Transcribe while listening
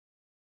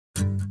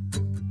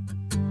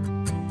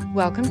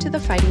Welcome to the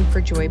Fighting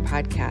for Joy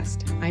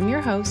podcast. I'm your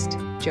host,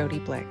 Jody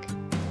Blick.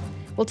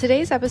 Well,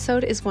 today's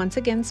episode is once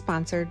again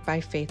sponsored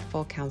by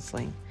Faithful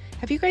Counseling.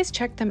 Have you guys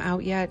checked them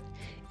out yet?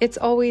 It's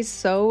always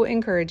so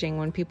encouraging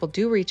when people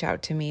do reach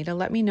out to me to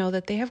let me know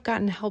that they have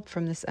gotten help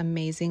from this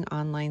amazing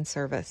online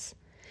service.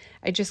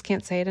 I just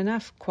can't say it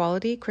enough.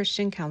 Quality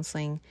Christian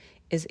counseling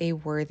is a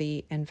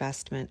worthy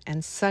investment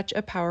and such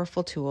a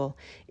powerful tool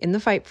in the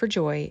fight for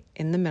joy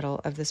in the middle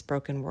of this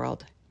broken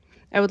world.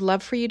 I would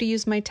love for you to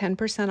use my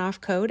 10%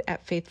 off code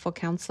at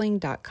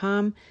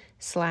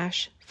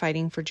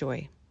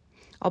faithfulcounseling.com/fightingforjoy.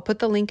 I'll put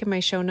the link in my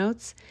show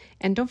notes.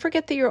 And don't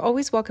forget that you're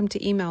always welcome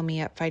to email me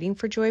at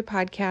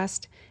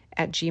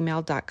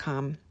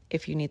fightingforjoypodcast@gmail.com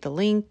if you need the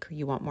link, or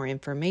you want more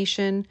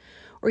information,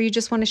 or you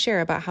just want to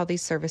share about how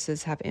these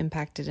services have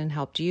impacted and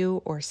helped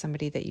you or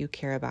somebody that you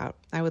care about.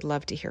 I would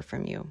love to hear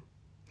from you.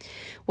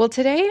 Well,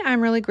 today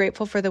I'm really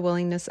grateful for the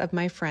willingness of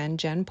my friend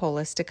Jen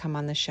Polis to come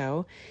on the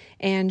show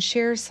and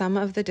share some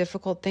of the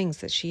difficult things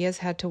that she has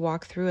had to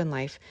walk through in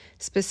life,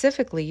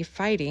 specifically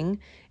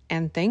fighting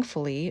and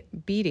thankfully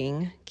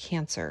beating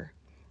cancer.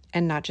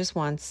 And not just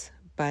once,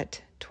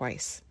 but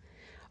twice.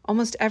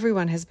 Almost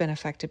everyone has been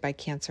affected by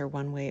cancer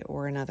one way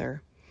or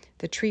another.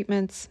 The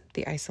treatments,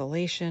 the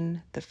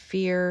isolation, the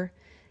fear,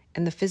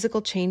 and the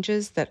physical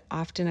changes that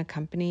often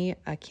accompany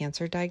a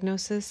cancer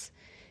diagnosis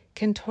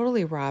can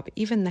totally rob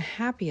even the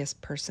happiest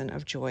person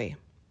of joy.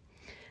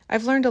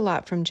 I've learned a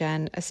lot from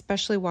Jen,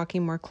 especially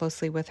walking more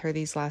closely with her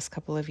these last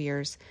couple of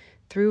years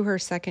through her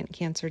second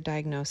cancer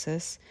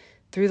diagnosis,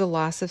 through the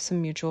loss of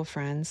some mutual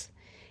friends,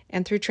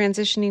 and through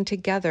transitioning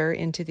together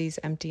into these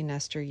empty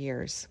nester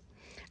years.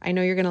 I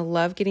know you're going to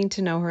love getting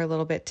to know her a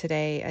little bit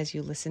today as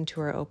you listen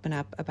to her open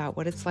up about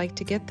what it's like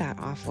to get that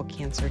awful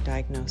cancer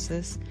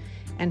diagnosis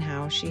and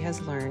how she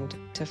has learned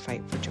to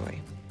fight for joy.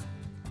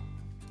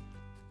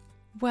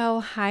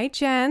 Well, hi,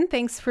 Jen.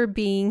 Thanks for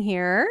being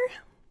here.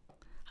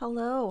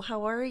 Hello,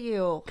 how are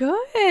you?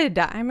 Good.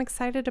 I'm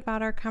excited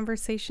about our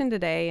conversation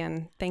today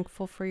and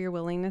thankful for your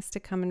willingness to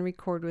come and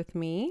record with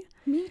me.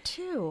 Me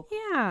too.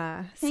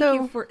 Yeah.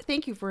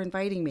 Thank you for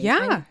inviting me.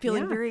 Yeah. I'm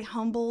feeling very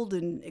humbled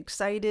and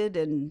excited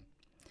and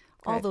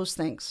all those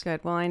things.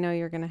 Good. Well, I know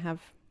you're going to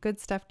have good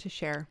stuff to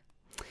share.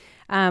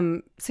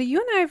 So you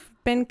and I have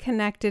been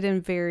connected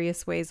in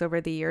various ways over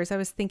the years. I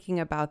was thinking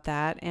about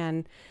that,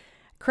 and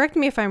correct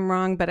me if I'm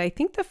wrong, but I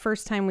think the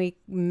first time we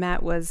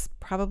met was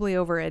probably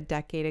over a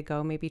decade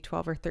ago, maybe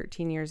 12 or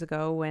 13 years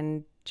ago,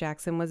 when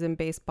Jackson was in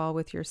baseball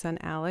with your son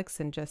Alex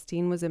and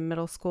Justine was in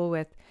middle school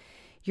with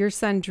your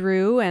son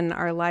Drew, and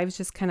our lives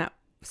just kind of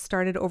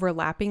started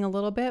overlapping a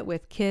little bit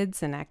with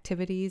kids and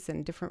activities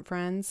and different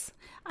friends.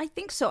 I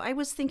think so. I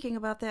was thinking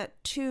about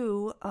that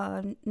too,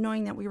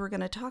 knowing that we were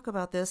going to talk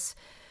about this,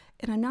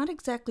 and I'm not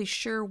exactly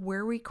sure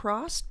where we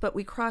crossed, but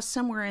we crossed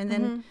somewhere, and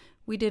then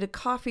we did a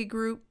coffee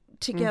group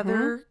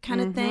together kind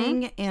of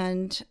thing,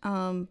 and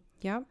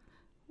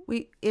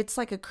it's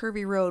like a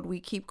curvy road.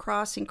 We keep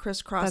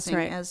crisscrossing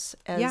as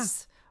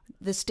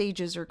the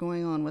stages are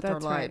going on with our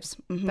lives.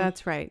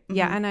 That's right.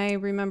 Yeah, and I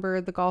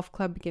remember the golf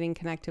club getting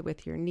connected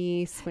with your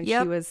niece when she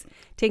was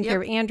taking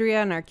care of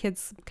Andrea, and our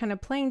kids kind of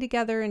playing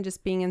together and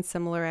just being in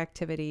similar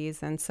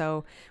activities. And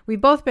so we've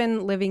both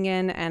been living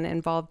in and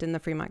involved in the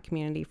Fremont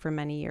community for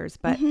many years.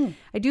 But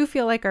I do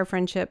feel like our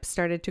friendship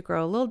started to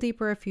grow a little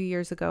deeper a few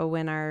years ago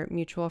when our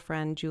mutual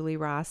friend Julie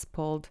Ross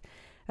pulled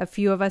a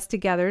few of us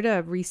together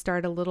to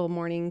restart a little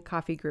morning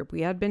coffee group.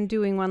 We had been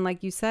doing one,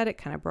 like you said, it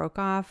kind of broke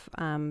off.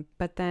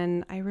 But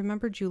then I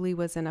remember Julie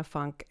was in a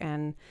funk,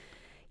 and,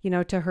 you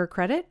know, to her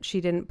credit,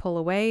 she didn't pull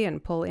away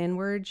and pull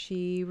inward.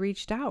 She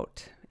reached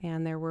out,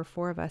 and there were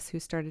 4 of us who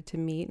started to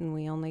meet, and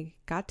we only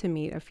got to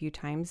meet a few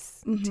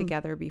times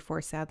together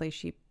before sadly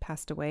she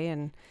passed away.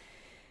 And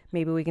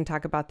maybe we can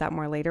talk about that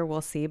more later.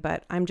 We'll see.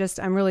 But I'm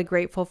really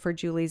grateful for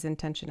Julie's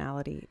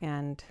intentionality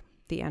and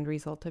the end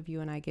result of you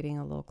and I getting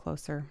a little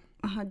closer.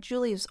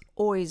 Julie's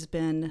always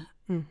been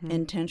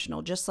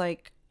intentional, just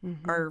like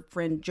our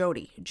friend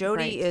Jody.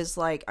 Jody is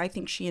like, I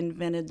think she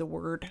invented the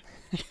word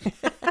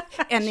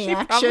and the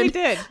action. Probably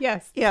did,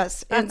 yes.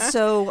 Yes, and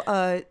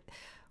so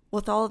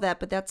with all of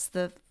that, but that's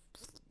the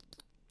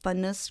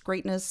funness,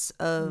 greatness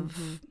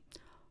of,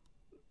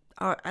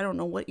 I don't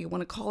know what you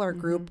want to call our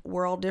group.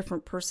 We're all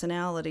different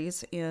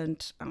personalities,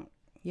 and I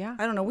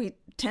don't know, we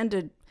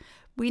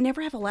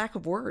never have a lack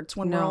of words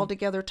when we're all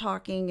together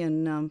talking,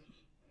 and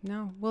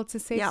no, well, it's a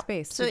safe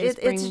space. So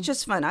it's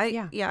just fun.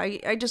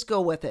 I just go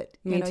with it.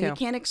 Me too. You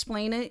can't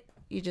explain it.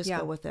 You just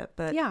go with it.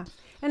 But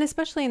and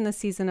especially in the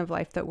season of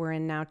life that we're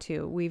in now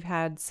too, we've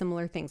had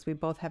similar things. We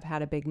both have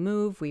had a big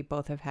move. We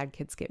both have had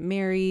kids get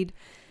married.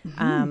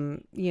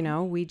 You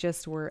know, we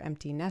just were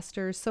empty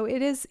nesters. So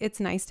it's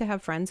nice to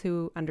have friends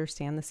who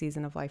understand the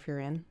season of life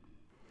you're in.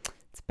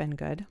 It's been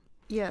good.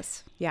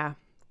 Yes. Yeah.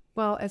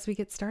 Well, as we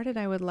get started,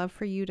 I would love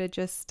for you to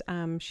just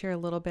share a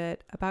little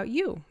bit about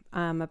you,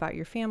 about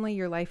your family,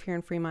 your life here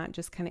in Fremont.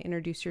 Just kind of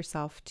introduce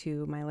yourself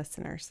to my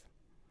listeners.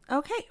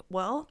 Okay.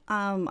 Well,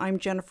 I'm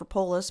Jennifer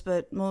Polis,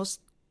 but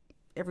most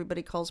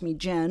everybody calls me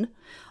Jen.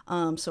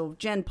 So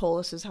Jen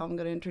Polis is how I'm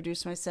going to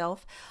introduce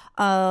myself.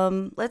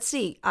 Let's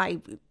see.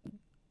 I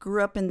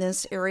grew up in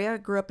this area.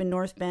 Grew up in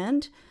North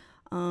Bend,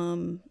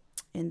 and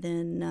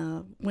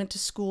then went to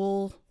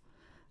school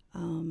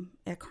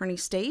at Kearney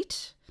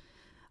State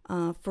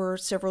for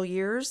several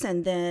years.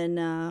 And then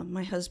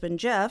my husband,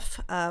 Jeff,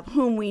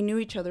 whom we knew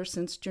each other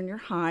since junior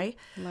high.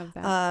 Love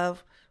that.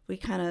 We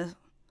kind of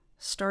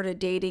started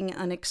dating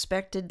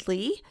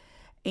unexpectedly,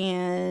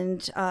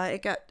 and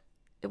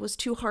it was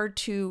too hard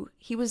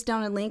he was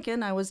down in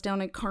Lincoln, I was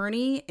down in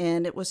Kearney,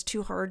 and it was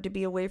too hard to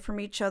be away from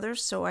each other.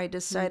 So I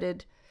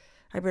decided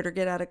I better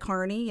get out of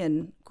Kearney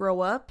and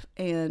grow up.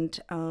 And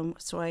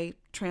so I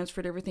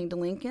transferred everything to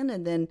Lincoln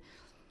and then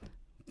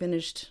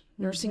finished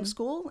nursing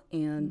school.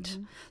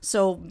 And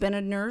so been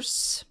a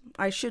nurse.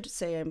 I should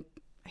say, I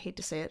hate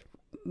to say it,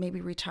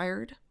 maybe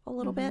retired a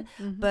little bit,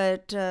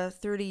 but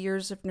 30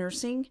 years of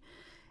nursing.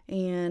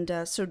 And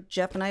so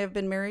Jeff and I have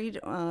been married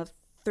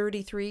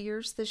 33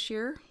 years this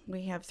year.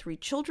 We have 3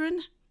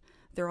 children.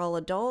 They're all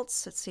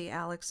adults. Let's see,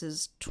 Alex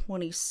is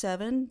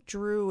 27,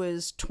 Drew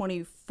is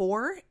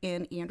 24,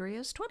 and Andrea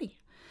is 20.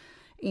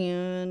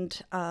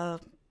 And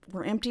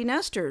we're empty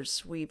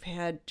nesters. We've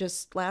had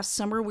just last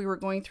summer, we were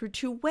going through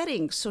 2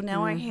 weddings. So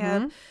now I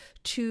have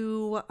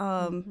 2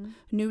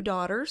 new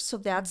daughters. So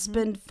that's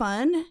been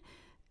fun.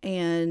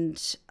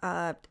 And,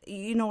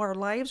 our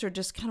lives are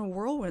just kind of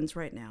whirlwinds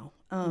right now.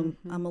 I'm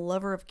a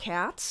lover of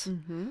cats.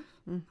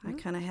 I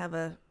kind of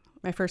have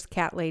my first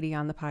cat lady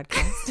on the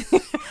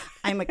podcast.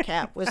 I'm a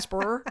cat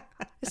whisperer.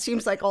 It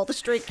seems like all the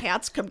stray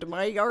cats come to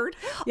my yard.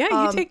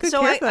 Yeah, you take good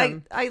care of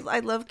them. I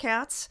love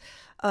cats.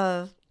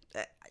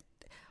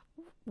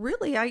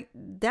 Really,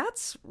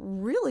 that's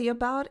really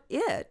about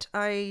it.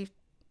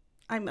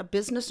 I'm a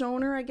business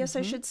owner, I guess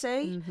I should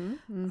say.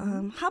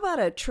 How about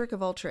a trick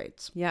of all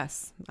trades?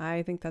 Yes,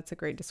 I think that's a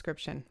great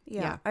description.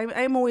 Yeah.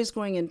 I'm always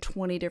going in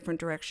 20 different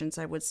directions,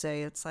 I would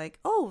say. It's like,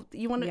 oh,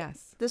 you want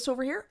this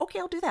over here? Okay,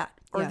 I'll do that.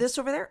 Or this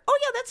over there? Oh,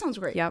 yeah, that sounds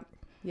great.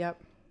 Yep.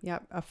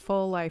 A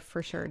full life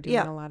for sure, doing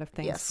a lot of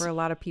things for a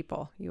lot of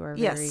people. You are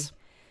very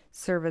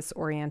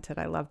service-oriented.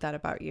 I love that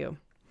about you.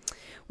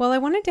 Well, I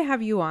wanted to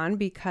have you on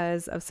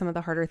because of some of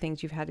the harder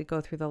things you've had to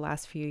go through the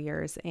last few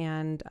years,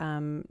 and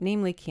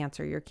namely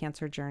cancer, your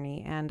cancer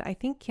journey. And I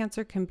think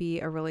cancer can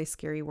be a really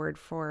scary word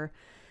for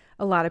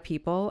a lot of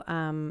people.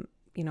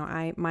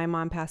 My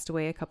mom passed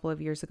away a couple of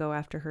years ago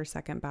after her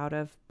second bout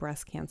of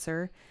breast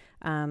cancer.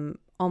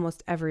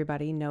 Almost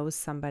everybody knows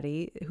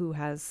somebody who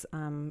has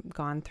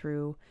gone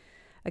through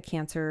a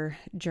cancer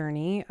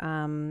journey.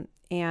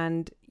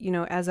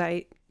 As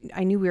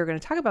I knew we were going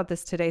to talk about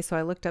this today, so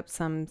I looked up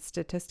some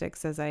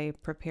statistics as I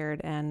prepared.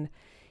 And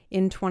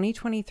in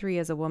 2023,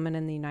 as a woman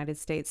in the United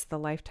States, the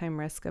lifetime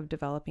risk of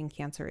developing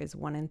cancer is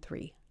 1 in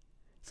 3.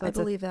 So I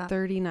believe that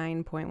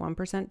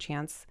 39.1%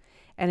 chance,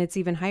 and it's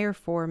even higher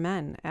for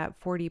men at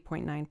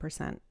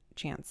 40.9%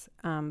 chance.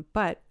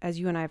 But as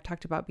you and I have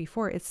talked about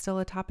before, it's still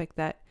a topic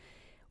that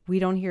we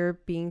don't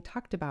hear being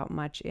talked about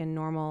much in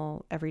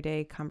normal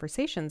everyday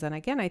conversations. And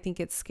again, I think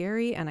it's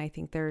scary, and I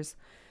think there's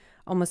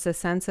almost a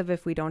sense of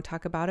if we don't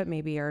talk about it,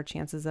 maybe our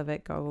chances of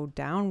it go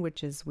down,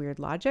 which is weird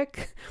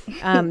logic.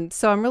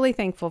 So I'm really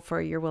thankful for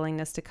your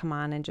willingness to come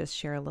on and just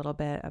share a little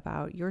bit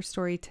about your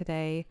story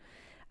today.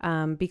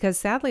 Because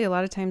sadly, a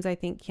lot of times I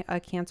think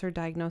a cancer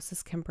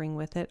diagnosis can bring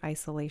with it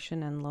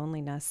isolation and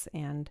loneliness,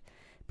 and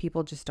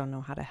people just don't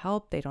know how to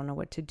help. They don't know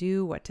what to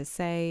do, what to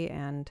say.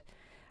 And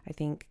I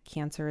think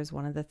cancer is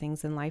one of the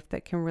things in life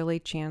that can really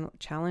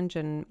challenge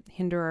and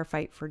hinder our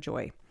fight for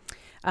joy.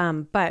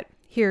 But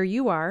here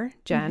you are,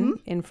 Jen,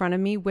 in front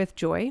of me with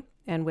joy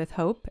and with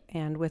hope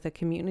and with a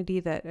community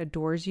that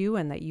adores you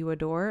and that you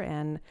adore.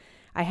 And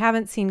I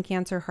haven't seen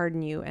cancer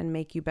harden you and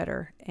make you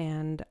better.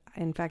 And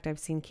in fact, I've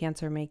seen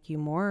cancer make you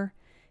more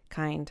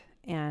kind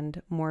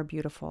and more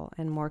beautiful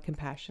and more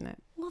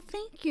compassionate. Well,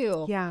 thank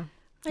you. Yeah.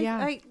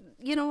 I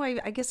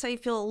guess I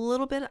feel a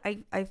little bit,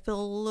 I feel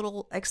a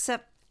little,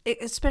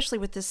 especially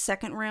with this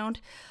second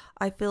round,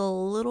 I feel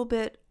a little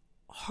bit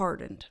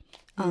hardened.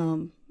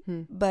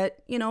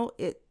 But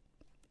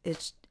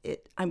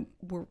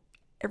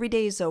every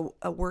day is a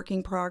work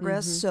in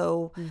progress.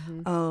 So,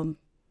 and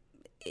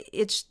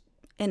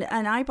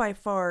I by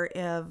far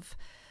have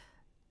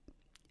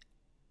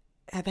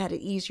had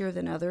it easier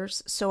than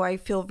others. So I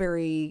feel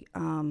very,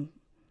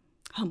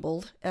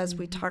 humbled, as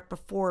we talked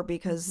before,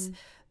 because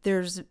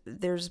there's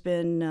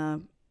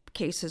been,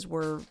 cases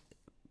where,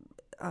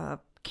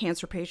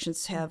 cancer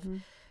patients have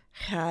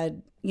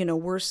had,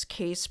 worst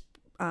case,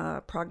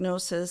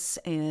 prognosis,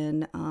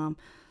 and,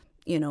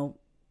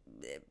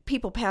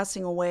 people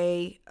passing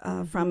away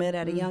from it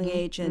at a young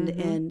age,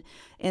 and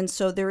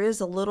so there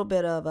is a little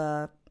bit of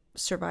a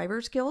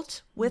survivor's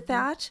guilt with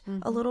that,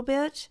 a little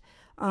bit.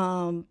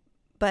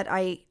 But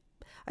I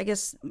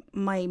guess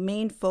my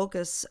main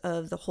focus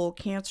of the whole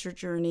cancer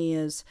journey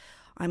is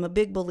I'm a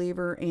big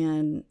believer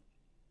in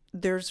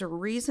there's a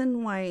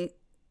reason why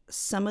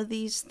some of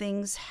these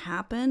things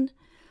happen.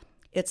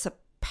 It's a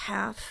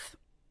path.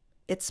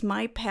 It's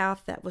my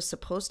path that was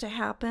supposed to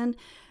happen,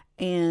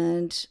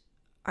 and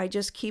I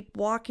just keep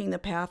walking the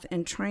path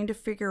and trying to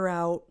figure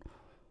out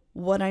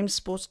what I'm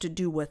supposed to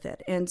do with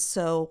it. And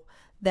so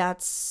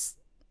that's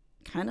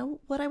kind of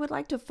what I would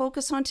like to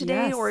focus on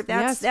today. Yes, Or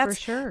yes, for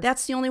sure.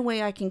 That's the only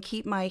way I can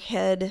keep my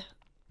head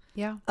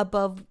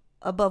above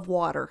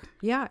water.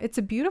 Yeah, it's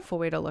a beautiful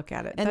way to look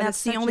at it. And That that's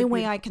is the such a only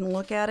way I can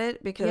look at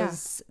it,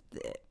 because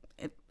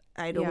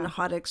I don't Yeah. know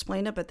how to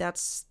explain it, but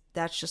that's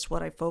just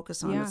what I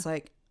focus on. Yeah. It's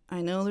like,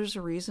 I know there's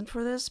a reason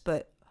for this,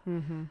 but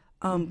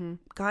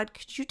God,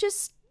 could you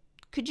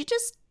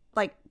just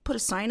like put a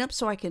sign up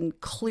so I can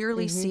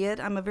clearly see it?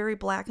 I'm a very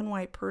black and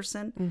white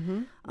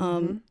person.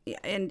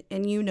 And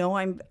you know,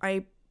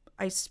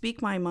 I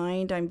speak my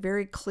mind. I'm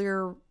very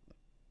clear.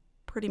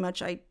 Pretty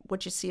much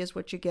what you see is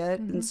what you get.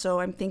 And so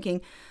I'm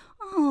thinking,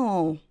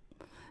 oh,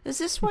 is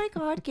this why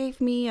God gave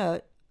me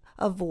a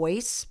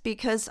voice?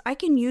 Because I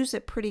can use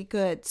it pretty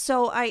good.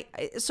 So I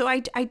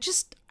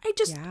just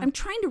I'm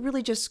trying to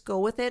really just go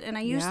with it. And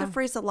I use the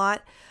phrase a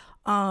lot.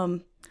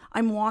 I'm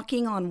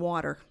walking on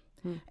water.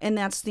 And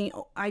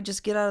I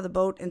just get out of the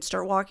boat and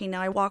start walking.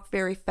 Now I walk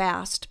very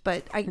fast,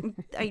 but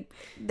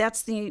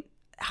that's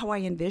how I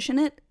envision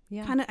it.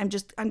 Yeah. Kind of, I'm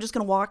just going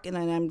to walk, and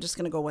then I'm just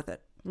going to go with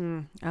it.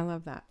 I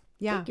love that.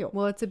 Yeah. Thank you.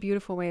 Well, it's a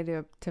beautiful way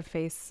to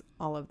face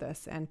all of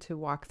this and to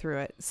walk through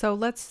it. So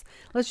let's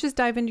just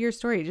dive into your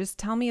story. Just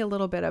tell me a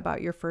little bit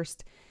about your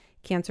first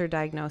cancer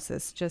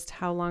diagnosis, just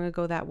how long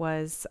ago that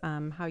was,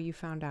 how you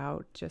found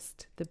out,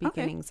 just the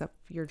beginnings of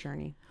your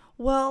journey.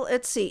 Well,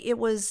 let's see. It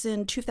was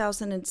in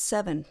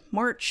 2007,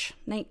 March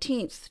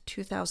 19th,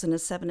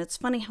 2007. It's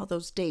funny how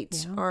those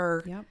dates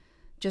are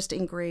just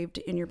engraved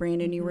in your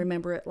brain, and you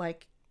remember it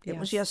like it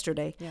was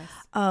yesterday. Yes.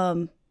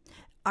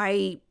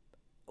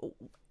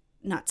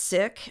 Not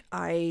sick.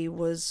 I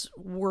was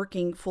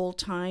working full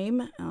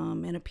time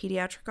in a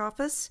pediatric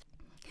office.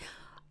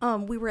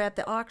 We were at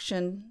the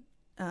auction,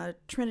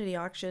 Trinity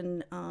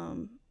auction.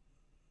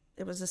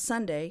 It was a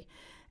Sunday,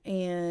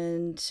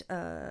 and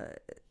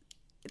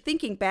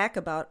thinking back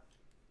about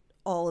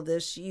all of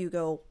this, you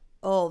go,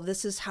 oh,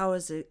 this is how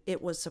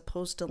it was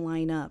supposed to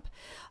line up.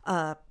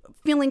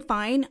 Feeling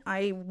fine.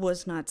 I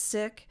was not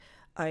sick.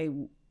 I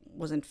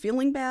wasn't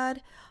feeling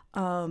bad.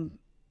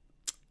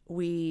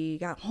 We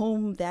got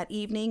home that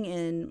evening,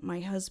 and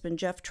my husband,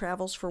 Jeff,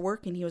 travels for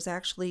work, and he was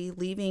actually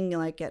leaving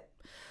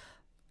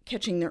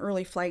catching the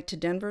early flight to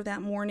Denver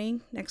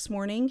next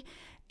morning.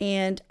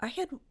 And I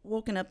had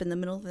woken up in the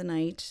middle of the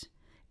night,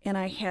 and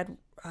I had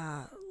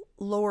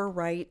lower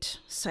right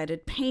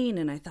sided pain,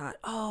 and I thought,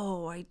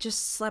 oh, I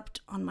just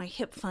slept on my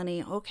hip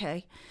funny.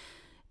 Okay.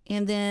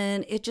 And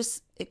then it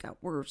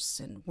got worse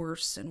and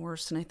worse and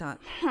worse. And I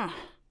thought,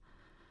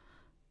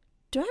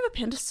 do I have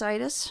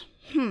appendicitis?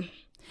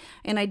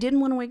 And I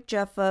didn't want to wake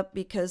Jeff up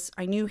because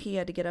I knew he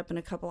had to get up in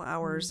a couple of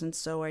hours. And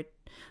so I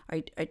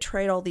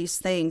tried all these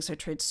things. I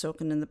tried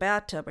soaking in the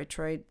bathtub. I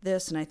tried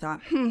this, and I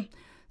thought,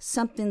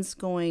 something's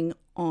going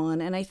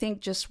on. And I think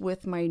just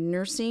with my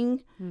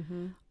nursing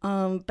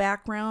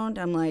background,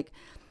 I'm like,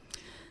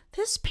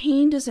 this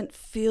pain doesn't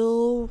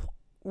feel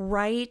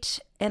right.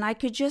 And I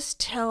could just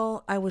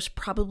tell I was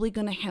probably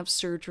going to have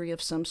surgery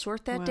of some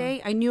sort that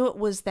day. I knew it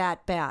was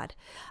that bad.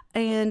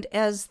 And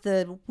as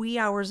the wee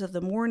hours of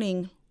the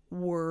morning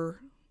were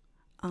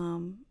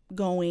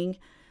going,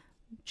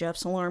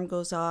 Jeff's alarm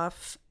goes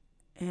off,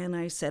 and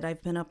I said,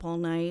 I've been up all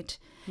night.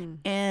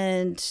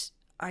 And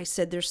I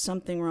said, there's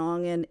something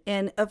wrong.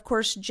 And of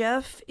course,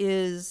 Jeff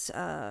is,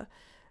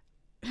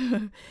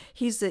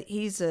 he's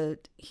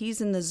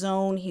in the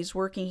zone. He's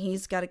working.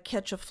 He's got to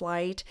catch a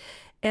flight.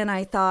 And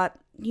I thought,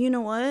 you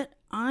know what?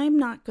 I'm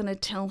not going to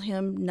tell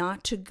him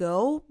not to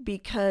go,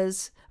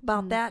 because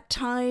about that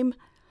time,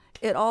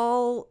 it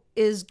all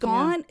is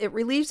gone. It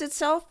relieves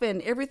itself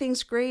and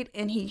everything's great.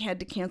 And he had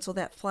to cancel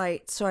that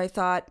flight. So I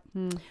thought,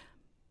 I'm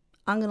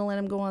going to let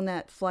him go on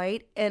that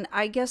flight. And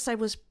I guess I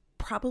was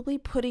probably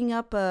putting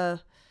up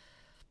a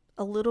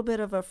little bit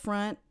of a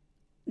front,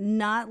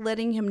 not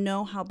letting him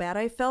know how bad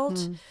I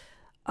felt.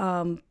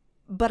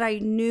 But I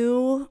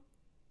knew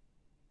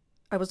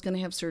I was going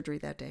to have surgery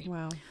that day.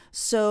 Wow.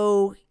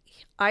 So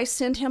I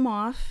sent him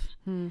off,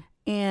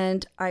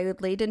 and I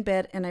laid in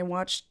bed, and I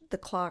watched the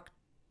clock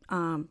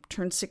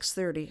turn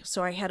 6:30.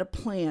 So I had a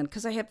plan,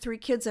 because I have 3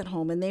 kids at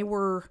home, and they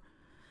were,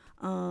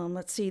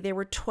 they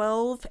were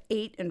 12,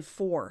 8, and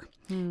 4.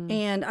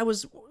 And I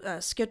was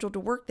scheduled to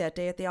work that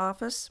day at the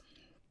office,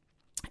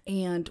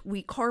 and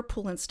we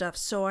carpool and stuff.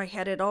 So I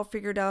had it all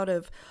figured out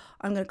of,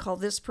 I'm going to call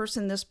this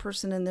person, and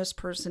this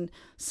person,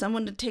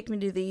 someone to take me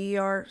to the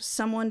ER,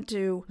 someone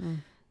to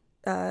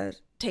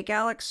take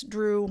Alex,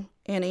 Drew,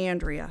 and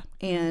Andrea.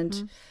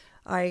 And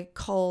I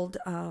called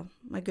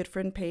my good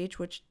friend Paige,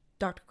 which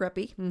Dr.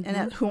 Greppy, and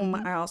at whom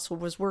I also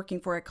was working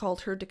for. I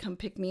called her to come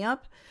pick me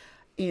up,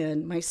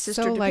 and my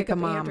sister to like pick a up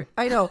mom. Andrea.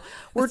 I know.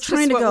 We're That's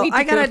trying to just what go, we do.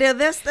 I got to do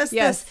this.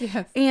 Yes.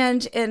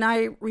 And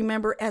I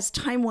remember as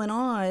time went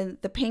on,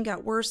 the pain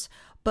got worse,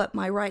 but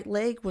my right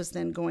leg was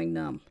then going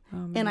numb.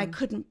 And I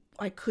couldn't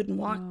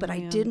walk, but I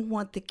didn't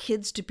want the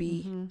kids to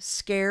be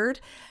scared.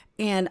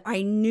 And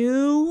I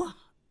knew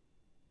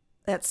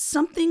that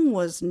something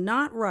was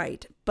not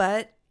right,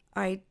 but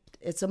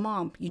it's a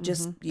mom. You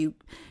just, you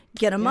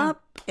get them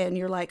up and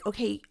you're like,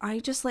 okay, I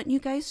just letting you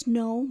guys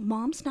know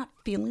mom's not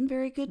feeling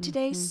very good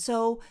today.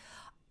 So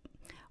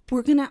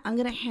I'm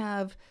going to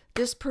have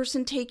this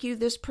person take you,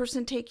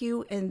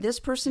 and this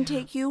person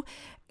take you.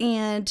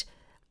 And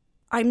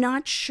I'm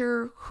not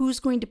sure who's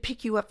going to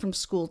pick you up from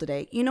school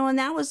today. And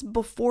that was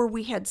before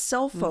we had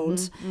cell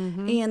phones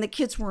and the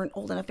kids weren't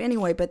old enough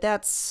anyway, but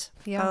that's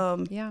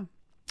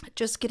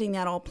just getting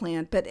that all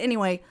planned. But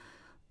anyway,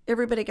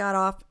 everybody got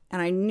off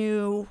and I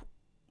knew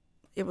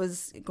it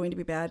was going to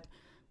be bad.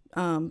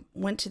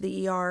 Went to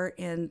the ER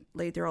and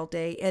laid there all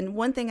day. And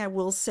one thing I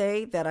will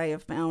say that I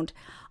have found,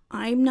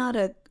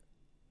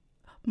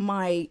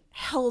 my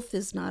health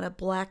is not a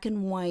black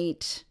and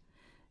white,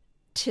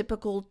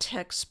 typical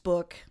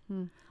textbook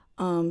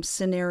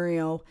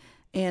scenario.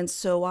 And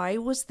so I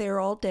was there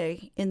all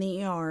day in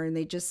the ER and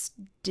they just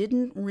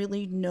didn't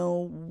really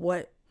know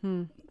what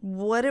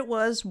it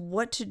was,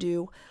 what to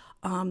do.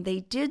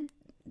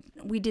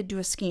 We did do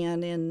a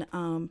scan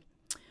and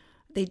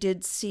they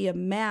did see a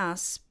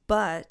mass,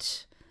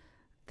 but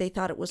they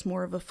thought it was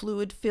more of a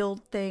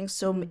fluid-filled thing.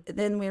 So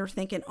then we were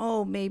thinking,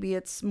 oh, maybe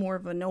it's more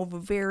of an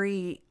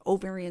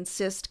ovarian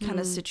cyst kind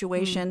of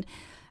situation.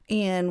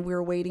 And we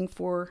were waiting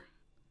for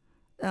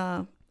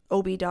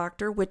OB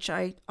doctor, which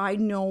I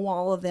know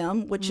all of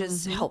them, which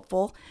is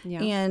helpful.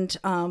 Yeah. And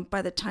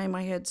by the time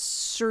I had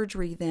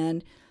surgery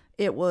then,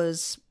 it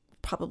was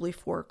probably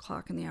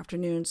 4:00 in the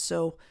afternoon.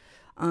 So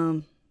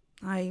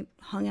I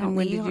hung out. And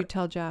when did you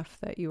tell Jeff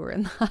that you were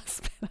in the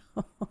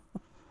hospital?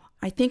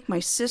 I think my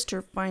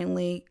sister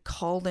finally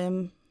called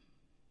him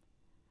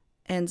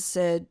and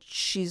said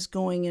she's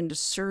going into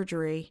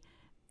surgery.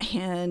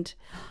 And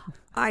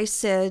I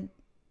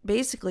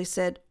basically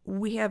said,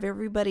 we have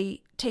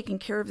everybody taken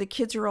care of. The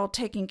kids are all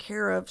taken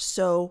care of.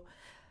 So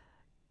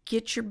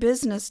get your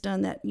business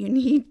done that you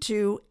need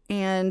to.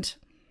 And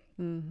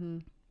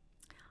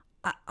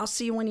I'll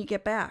see you when you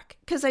get back.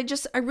 Because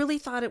I really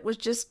thought it was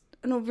just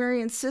an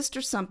ovarian cyst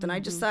or something. I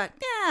just thought,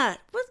 how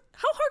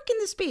hard can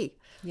this be?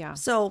 Yeah.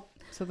 So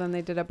then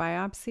they did a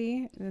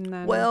biopsy and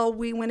then... Well,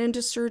 we went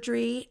into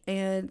surgery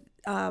and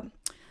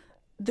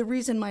the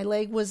reason my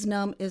leg was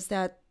numb is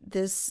that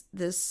this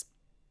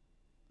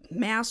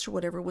mass or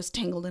whatever was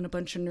tangled in a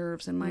bunch of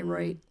nerves in my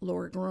right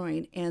lower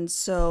groin. And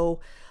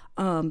so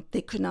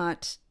they could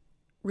not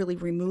really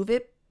remove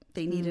it.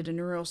 They needed a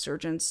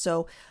neurosurgeon.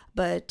 So,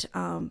 but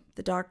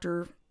the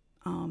doctor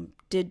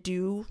did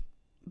do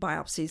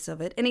biopsies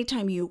of it.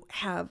 Anytime you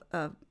have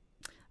a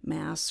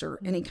mass or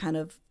any kind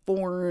of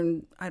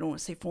foreign, I don't want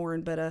to say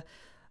foreign, but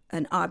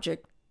an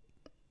object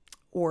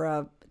or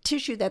a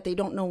tissue that they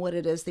don't know what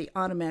it is, they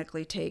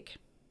automatically take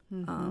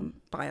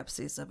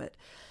biopsies of it.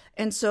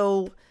 And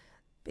so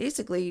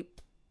basically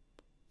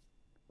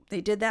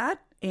they did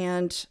that,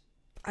 and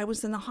I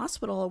was in the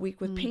hospital a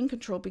week with pain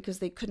control because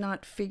they could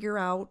not figure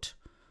out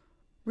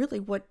really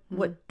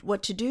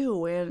what to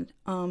do. And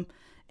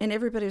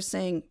everybody was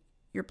saying,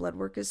 your blood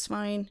work is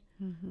fine.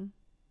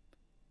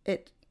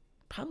 It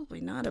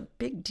probably not a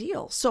big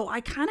deal. So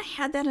I kind of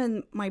had that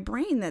in my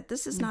brain that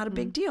this is not a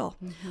big deal.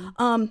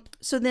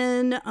 So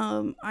then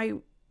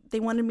they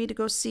wanted me to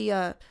go see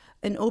an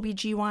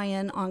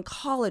OBGYN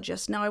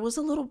oncologist. Now I was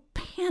a little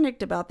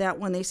panicked about that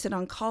when they said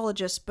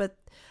oncologist, but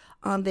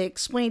they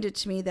explained it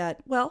to me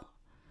that, well,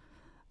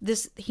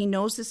 he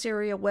knows this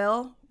area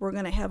well. We're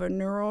going to have a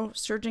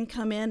neurosurgeon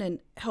come in and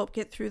help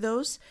get through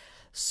those.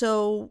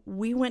 So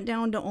we went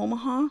down to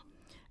Omaha.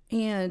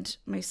 And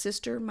my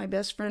sister, my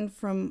best friend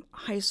from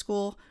high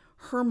school,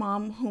 her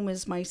mom, whom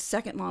is my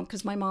second mom,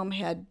 because my mom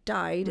had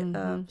died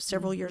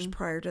several years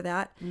prior to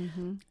that.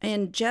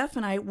 And Jeff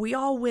and I, we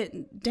all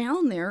went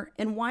down there.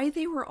 And why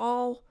they were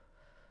all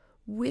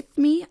with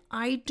me,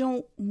 I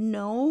don't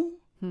know.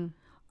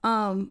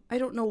 I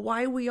don't know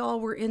why we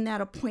all were in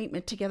that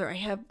appointment together.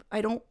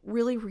 I don't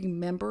really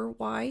remember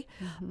why.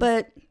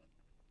 But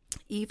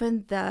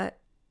even that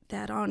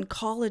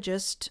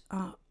oncologist,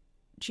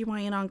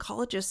 GYN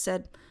oncologist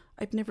said,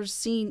 I've never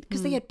seen,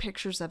 because they had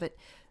pictures of it,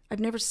 I've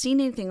never seen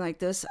anything like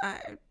this.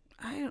 I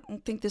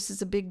don't think this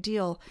is a big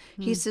deal.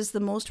 He says the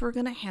most we're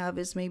going to have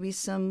is maybe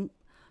some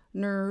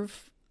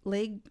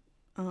leg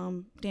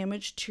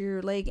damage to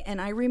your leg. And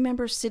I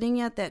remember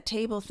sitting at that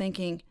table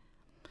thinking,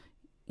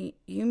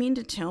 you mean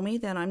to tell me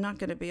that I'm not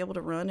going to be able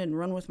to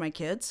run with my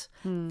kids?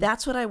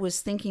 That's what I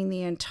was thinking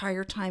the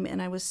entire time.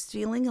 And I was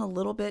feeling a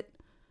little bit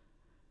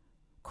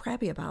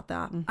crabby about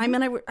that. I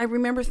mean, I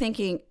remember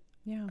thinking,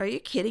 are you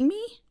kidding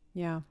me?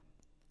 Yeah.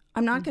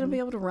 I'm not going to be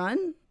able to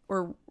run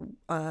or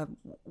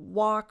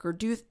walk or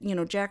do,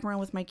 jack around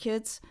with my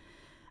kids.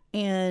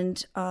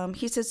 And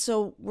he said,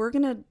 so we're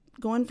going to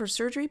go in for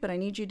surgery, but I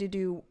need you to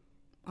do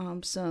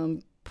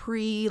some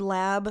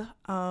pre-lab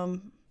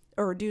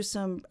or do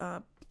some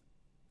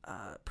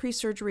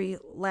pre-surgery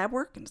lab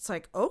work. And it's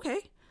like,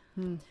 okay.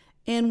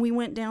 And we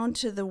went down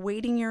to the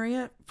waiting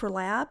area for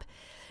lab.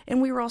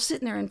 And we were all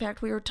sitting there. In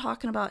fact, we were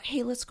talking about,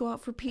 hey, let's go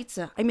out for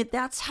pizza. I mean,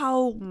 that's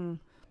how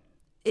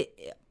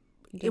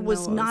it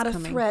was not a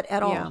threat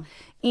at all.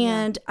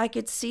 And I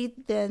could see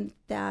then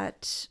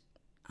that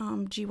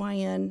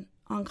GYN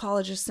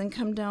oncologist and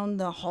come down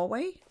the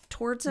hallway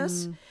towards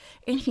us.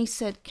 And he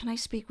said, "Can I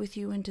speak with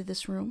you into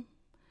this room?"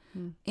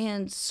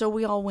 And so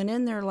we all went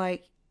in there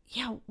like,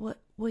 "Yeah, what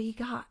you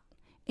got?"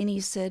 And he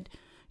said,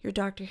 "Your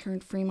doctor here in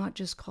Fremont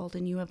just called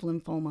and you have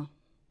lymphoma."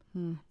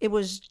 It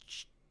was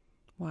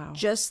Wow.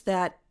 just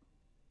that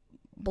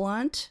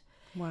blunt.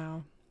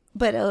 Wow.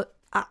 But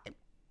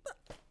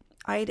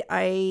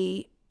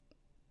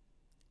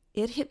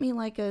it hit me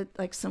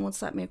like someone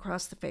slapped me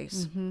across the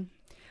face.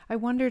 I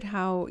wondered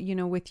how,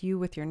 with you,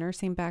 with your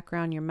nursing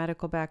background, your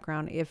medical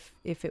background, if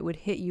it would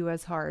hit you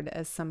as hard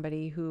as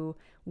somebody who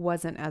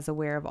wasn't as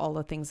aware of all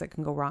the things that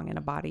can go wrong in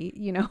a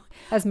body,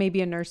 as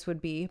maybe a nurse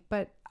would be.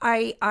 But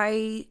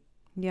I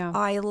yeah,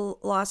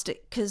 lost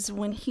it because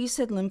when he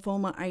said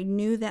lymphoma, I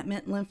knew that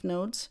meant lymph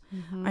nodes.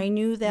 I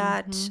knew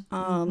that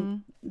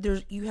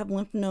you have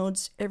lymph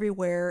nodes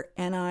everywhere,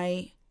 and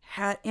I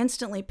had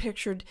instantly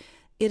pictured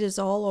it is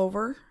all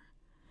over.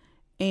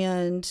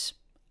 And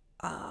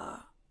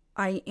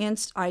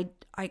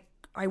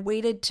I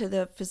waited to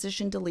the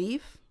physician to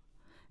leave,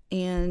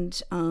 and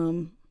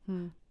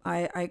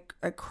I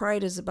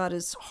cried about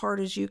as hard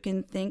as you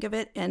can think of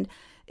it. And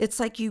it's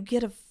like you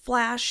get a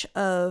flash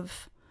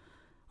of,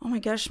 oh my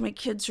gosh, my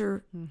kids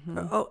are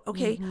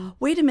okay.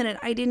 Wait a minute,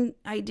 I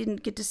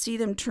didn't get to see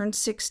them turn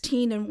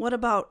 16. And what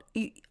about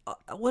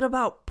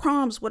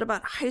proms? What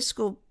about high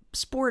school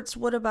sports?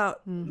 What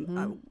about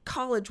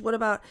college? What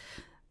about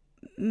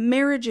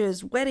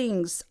marriages,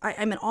 weddings?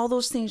 I mean, all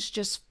those things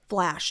just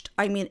flashed.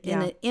 I mean,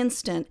 in an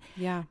instant.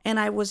 Yeah. And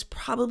I was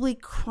probably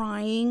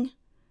crying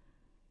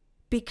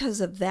because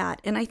of that.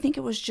 And I think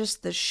it was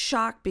just the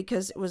shock,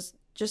 because it was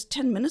just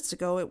 10 minutes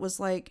ago. It was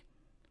like,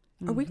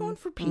 are we going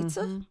for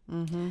pizza?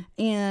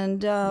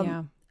 And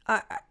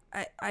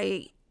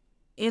I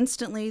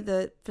instantly,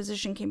 the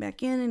physician came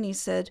back in and he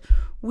said,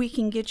 "We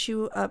can get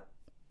you up.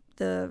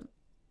 The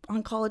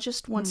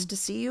oncologist wants to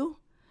see you."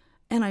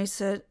 And I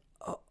said,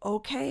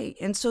 "Okay."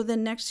 And so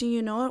then next thing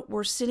you know it,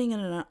 we're sitting in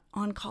an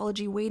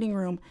oncology waiting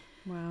room.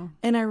 Wow.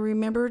 And I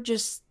remember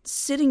just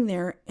sitting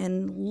there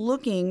and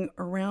looking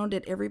around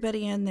at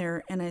everybody in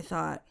there. And I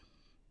thought,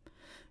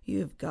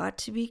 you've got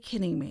to be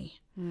kidding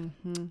me.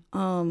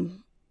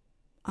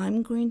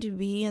 I'm going to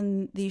be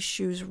in these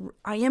shoes.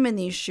 I am in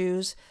these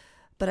shoes,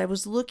 but I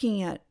was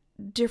looking at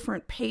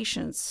different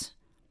patients.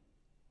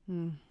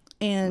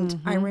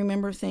 And I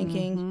remember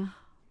thinking,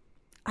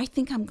 I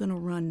think I'm going to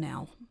run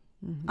now.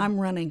 I'm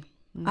running.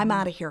 I'm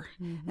out of here.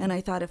 And I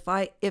thought,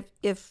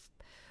 if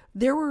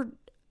there were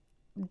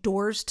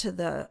doors to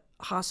the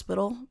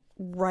hospital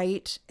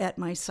right at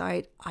my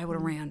side, I would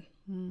have ran.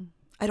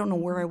 I don't know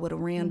where I would have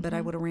ran, but I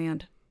would have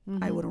ran.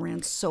 I would have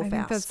ran so fast. I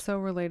think that's so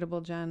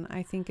relatable, Jen.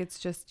 I think it's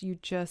just, you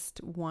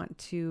just want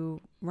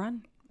to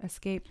run,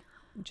 escape,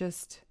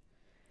 just.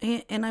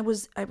 And I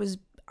was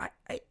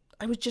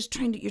just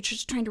you're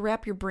just trying to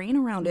wrap your brain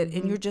around it.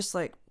 And you're just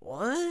like,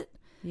 what?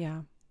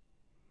 Yeah.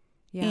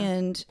 Yeah.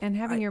 And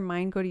having your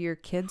mind go to your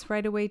kids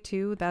right away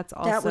too. That's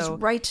also, that was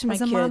right to my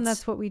kids. As a mom,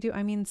 that's what we do.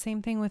 I mean,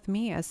 same thing with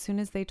me. As soon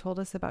as they told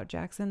us about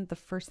Jackson, the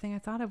first thing I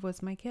thought of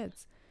was my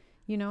kids.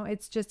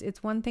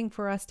 It's one thing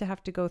for us to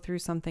have to go through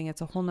something. It's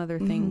a whole nother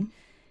thing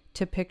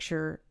to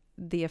picture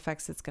the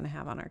effects it's going to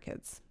have on our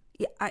kids.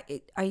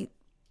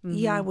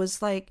 Yeah. I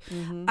was like,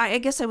 I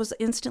guess I was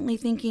instantly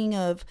thinking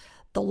of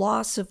the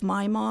loss of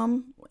my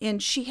mom,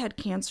 and she had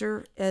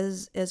cancer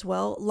as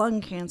well, lung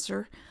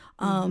cancer.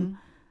 And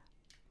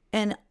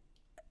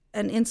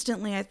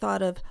instantly I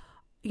thought of,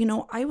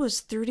 I was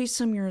 30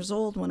 some years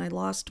old when I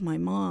lost my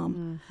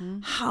mom.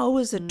 How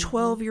is a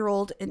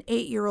 12-year-old, an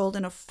 8-year-old,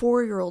 and a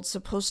 4-year-old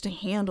supposed to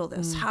handle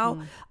this?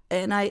 How?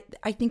 And I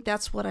think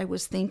that's what I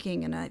was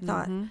thinking. And I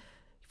thought,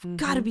 you've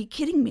got to be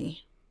kidding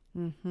me.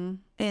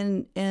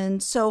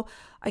 And so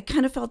I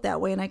kind of felt that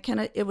way. And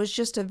it was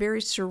just a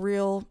very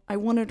surreal, I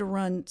wanted to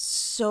run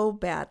so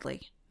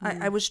badly.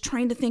 I was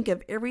trying to think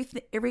of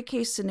every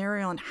case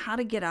scenario on how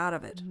to get out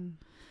of it.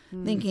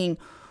 Thinking,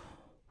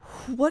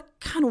 what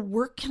kind of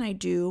work can I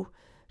do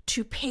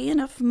to pay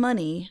enough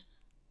money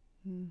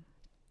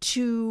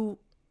to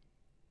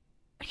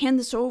hand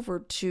this over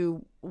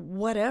to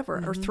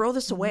whatever, or throw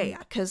this away,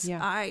 because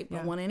I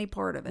don't want any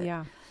part of it.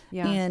 Yeah.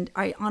 And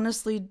I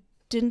honestly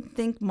didn't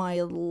think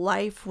my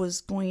life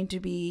was going to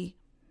be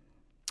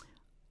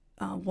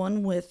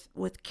one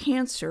with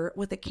cancer,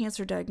 with a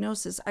cancer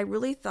diagnosis. I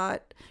really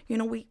thought,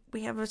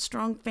 we have a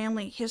strong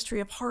family history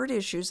of heart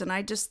issues, and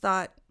I just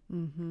thought,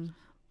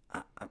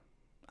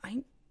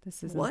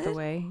 this isn't what? The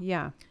way.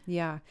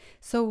 Yeah.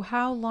 So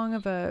how long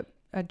of a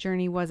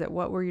journey was it?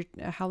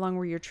 How long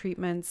were your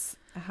treatments?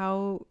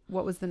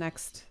 What was the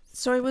next?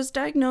 So I was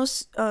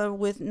diagnosed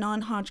with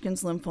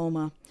non-Hodgkin's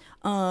lymphoma.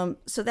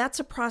 So that's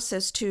a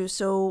process too.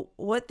 So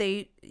what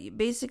they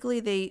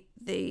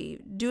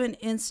do an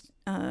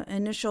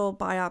initial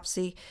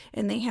biopsy,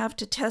 and they have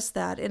to test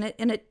that,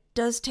 and it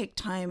does take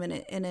time,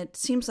 and it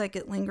seems like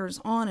it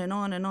lingers on and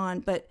on and on.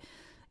 But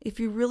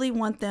if you really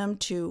want them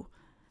to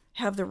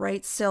have the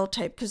right cell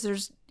type, because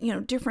there's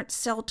different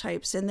cell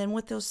types, and then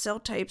with those cell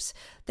types,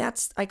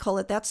 that's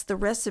the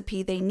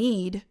recipe they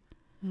need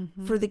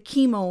for the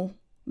chemo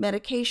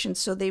medication.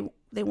 So they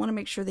want to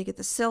make sure they get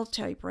the cell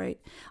type right.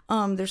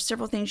 There's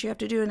several things you have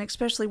to do, and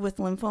especially with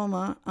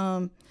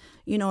lymphoma,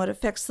 it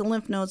affects the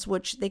lymph nodes,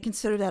 which they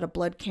consider that a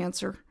blood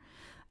cancer,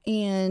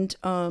 and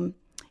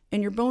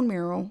your bone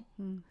marrow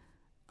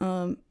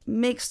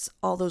makes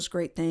all those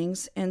great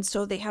things, and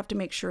so they have to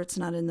make sure it's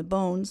not in the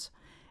bones,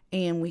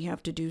 and we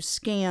have to do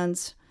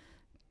scans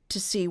to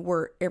see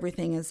where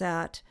everything is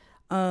at,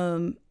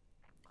 and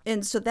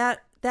so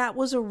that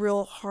was a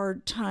real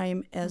hard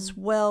time as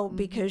well,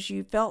 because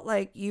you felt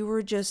like you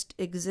were just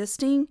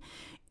existing,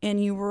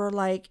 and you were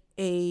like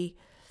you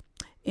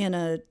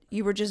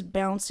were just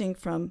bouncing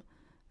from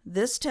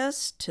this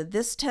test to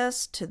this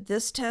test to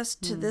this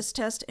test to this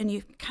test, and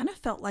you kind of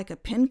felt like a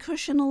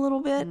pincushion a little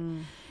bit,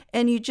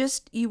 and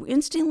you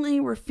instantly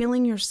were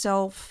feeling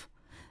yourself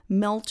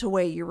melt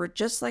away. You were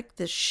just like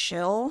this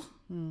shell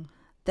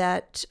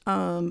that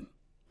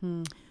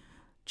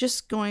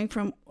just going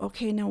from,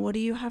 okay, now what do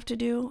you have to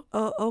do?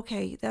 Oh,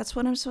 okay, that's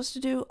what I'm supposed to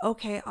do.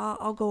 Okay,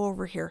 I'll go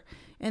over here,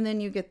 and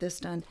then you get this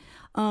done.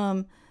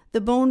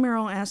 The bone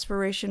marrow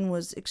aspiration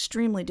was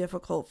extremely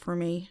difficult for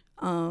me.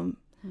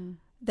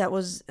 That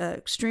was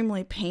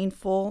extremely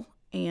painful,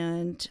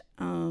 and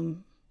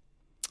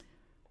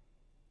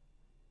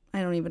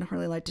I don't even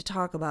hardly like to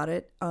talk about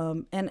it.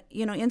 And,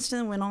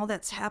 instantly when all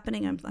that's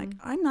happening, I'm like,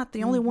 I'm not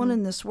the only one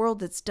in this world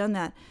that's done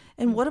that.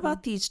 And what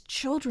about these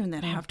children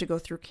that have to go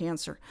through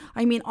cancer?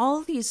 I mean, all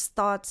of these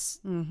thoughts.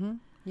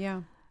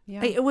 Yeah.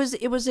 It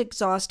was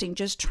exhausting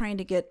just trying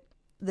to get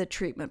the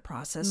treatment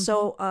process.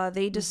 So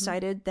they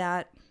decided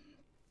that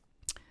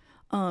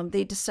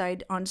they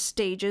decide on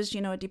stages.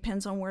 It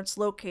depends on where it's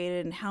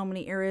located and how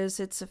many areas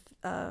it's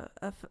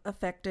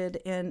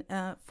affected. And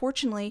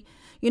fortunately,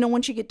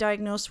 once you get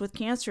diagnosed with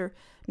cancer,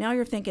 now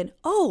you're thinking,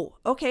 oh,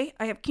 okay,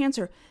 I have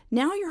cancer.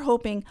 Now you're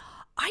hoping,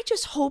 I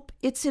just hope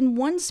it's in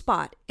one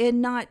spot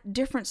and not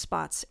different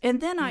spots.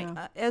 And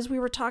then as we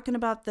were talking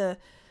about the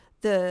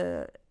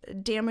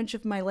damage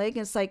of my leg,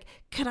 it's like,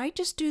 could I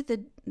just do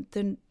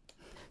the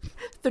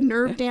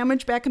nerve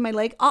damage back in my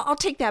leg? I'll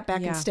take that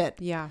back instead.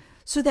 Yeah.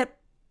 So that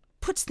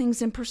puts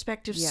things in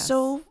perspective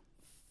so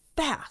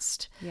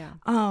fast. Yeah.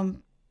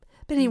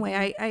 But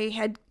anyway, I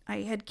had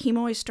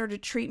chemo. I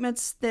started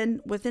treatments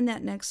then within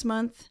that next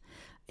month,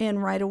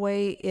 and right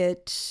away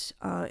it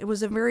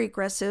was a very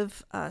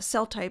aggressive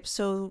cell type.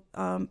 So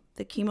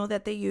the chemo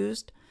that they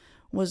used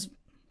was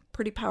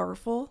pretty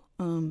powerful.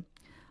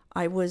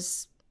 I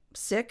was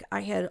sick.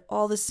 I had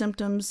all the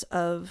symptoms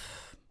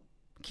of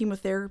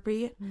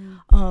chemotherapy.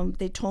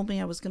 They told me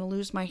I was going to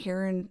lose my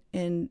hair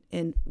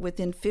in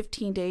within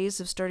 15 days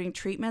of starting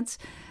treatments.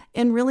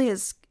 And really,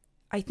 is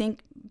I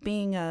think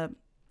being a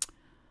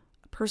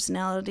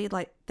personality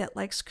that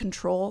likes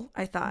control,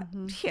 I thought,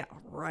 yeah,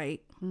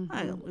 right.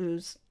 I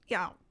lose.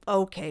 Yeah,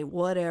 okay,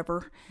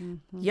 whatever.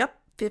 Yep,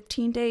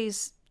 15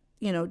 days.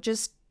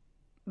 Just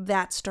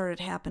that started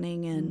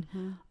happening,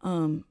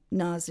 and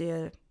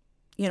nausea.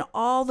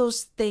 All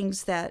those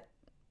things that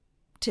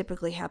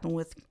typically happen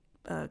with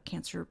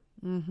cancer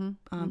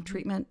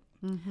treatment.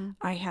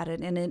 I had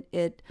it,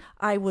 and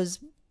I was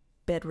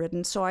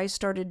bedridden. So I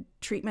started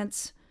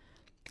treatments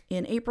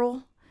in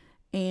April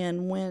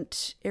and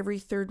went every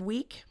third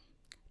week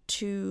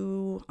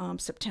to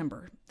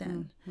September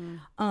then.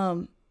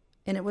 And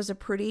it was a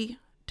pretty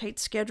tight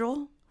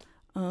schedule.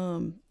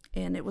 And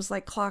it was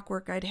like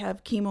clockwork. I'd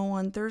have chemo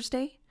on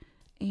Thursday,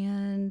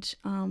 and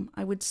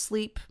I would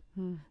sleep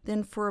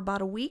then for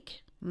about a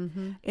week.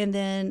 And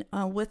then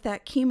with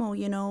that chemo,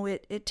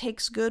 it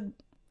takes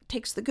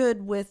the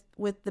good with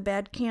the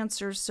bad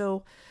cancer.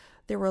 So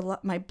there were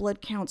my blood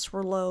counts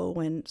were low,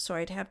 and so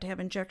I'd have to have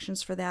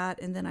injections for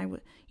that. And then I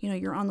would,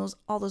 you're on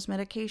all those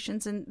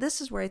medications. And this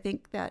is where I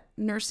think that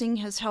nursing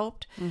has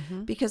helped,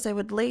 because I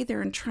would lay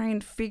there and try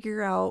and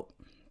figure out,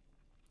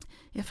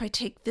 if I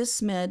take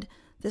this med,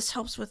 this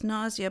helps with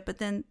nausea, but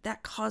then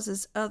that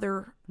causes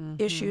other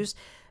issues,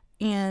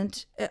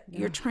 and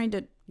you're trying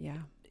to. Yeah.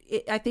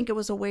 I think it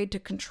was a way to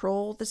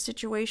control the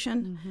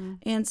situation.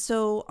 And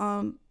so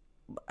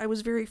I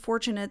was very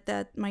fortunate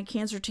that my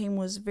cancer team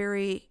was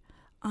very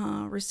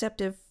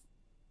receptive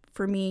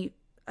for me.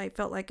 I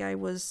felt like I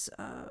was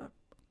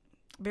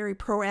very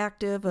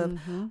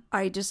proactive.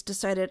 I just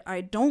decided I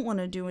don't want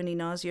to do any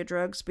nausea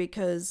drugs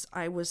because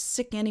I was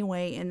sick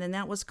anyway, and then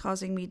that was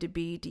causing me to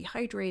be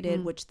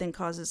dehydrated, which then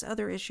causes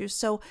other issues.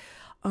 So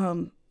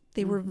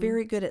they were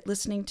very good at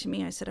listening to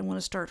me. I said, I want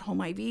to start home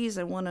IVs.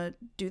 I want to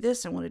do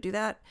this. I want to do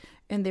that.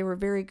 And they were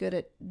very good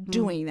at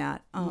doing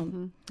that.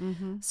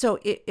 So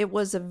it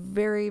was a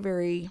very,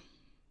 very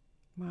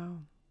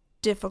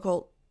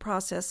difficult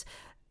process.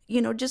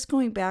 Just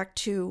going back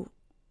to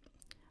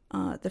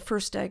the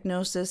first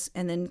diagnosis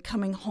and then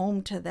coming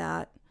home to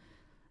that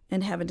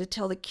and having to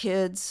tell the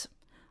kids,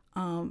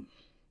 I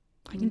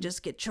can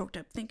just get choked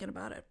up thinking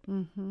about it.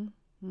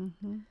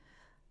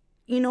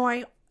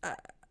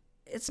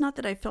 It's not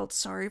that I felt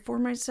sorry for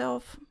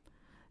myself,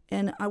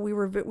 and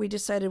we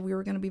decided we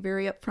were going to be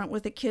very upfront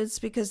with the kids,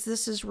 because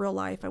this is real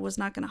life. I was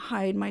not going to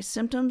hide my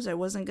symptoms. I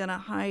wasn't going to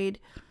hide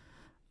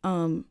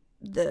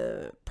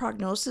the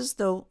prognosis,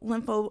 though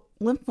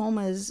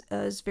lymphoma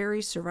is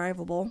very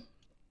survivable,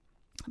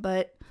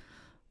 but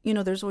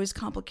there's always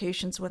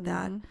complications with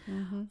that.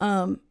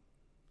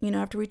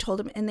 After we told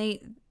him, and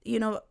they,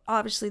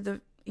 obviously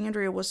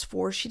Andrea was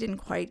 4, she didn't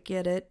quite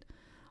get it.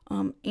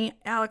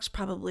 Alex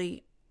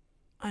probably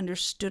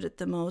understood it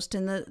the most,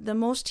 and the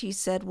most he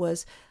said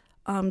was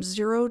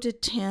 0 to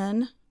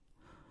 10,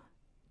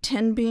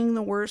 10 being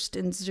the worst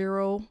and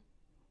 0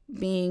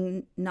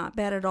 being not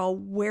bad at all.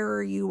 Where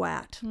are you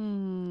at?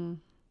 And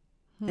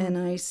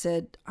I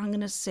said, I'm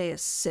going to say a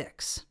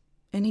 6.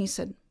 And he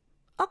said,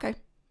 okay.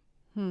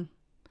 And,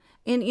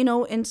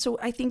 and so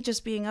I think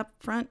just being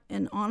upfront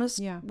and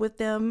honest with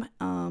them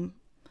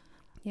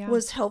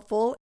was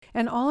helpful.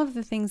 And all of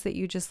the things that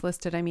you just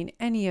listed, I mean,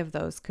 any of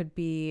those could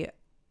be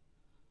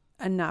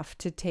enough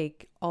to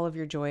take all of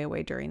your joy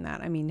away during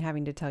that. I mean,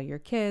 having to tell your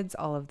kids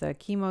all of the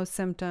chemo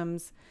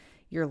symptoms,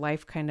 your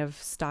life kind of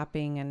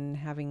stopping and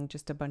having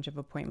just a bunch of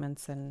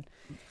appointments and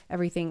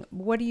everything.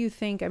 What do you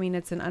think? I mean,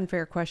 it's an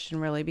unfair question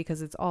really,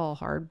 because it's all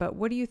hard, but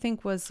what do you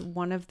think was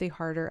one of the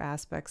harder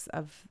aspects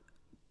of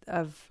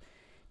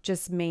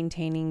just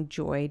maintaining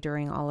joy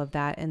during all of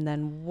that? And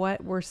then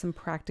what were some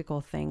practical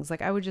things?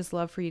 Like, I would just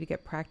love for you to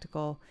get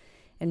practical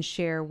and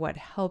share what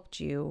helped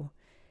you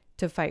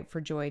to fight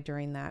for joy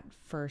during that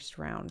first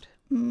round.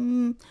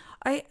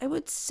 I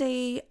would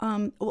say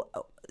one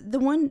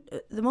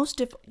of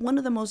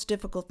the most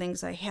difficult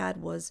things I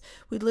had was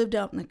we lived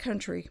out in the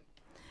country,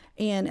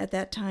 and at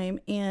that time,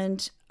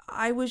 and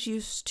I was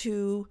used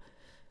to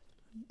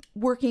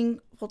working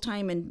full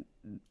time and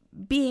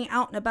being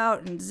out and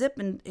about and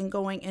zipping and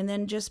going, and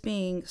then just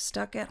being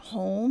stuck at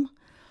home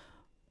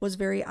was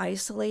very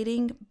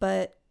isolating.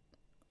 But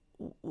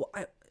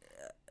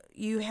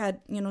you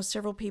had,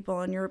 several people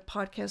on your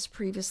podcast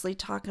previously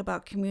talk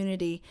about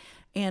community,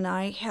 and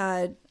I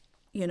had,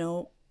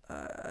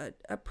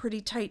 a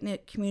pretty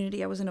tight-knit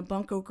community. I was in a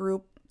bunco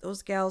group.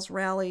 Those gals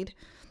rallied.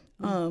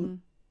 I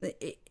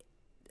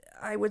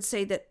would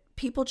say that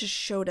people just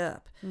showed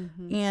up,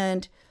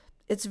 and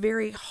it's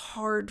very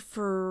hard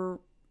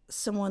for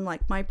someone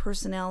like my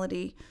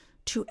personality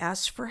to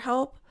ask for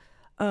help.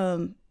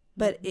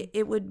 But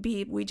it would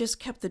be, we just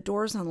kept the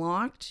doors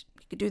unlocked.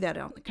 You could do that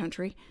out in the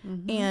country.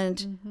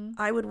 And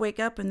I would wake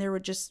up and there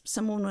would just,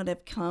 someone would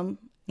have come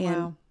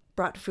and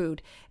brought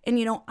food. And,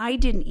 I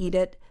didn't eat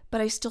it, but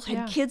I still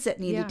had kids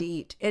that needed to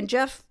eat. And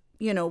Jeff,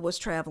 was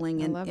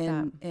traveling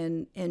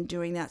and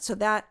doing that. So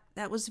that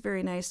was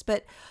very nice.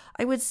 But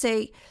I would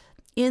say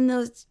in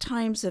those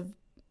times of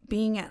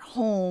being at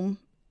home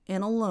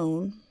and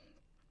alone,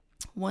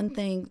 one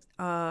thing,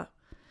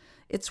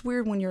 it's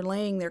weird when you're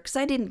laying there, because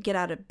I didn't get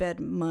out of bed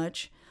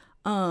much.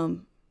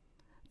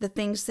 The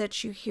things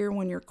that you hear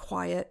when you're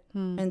quiet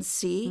and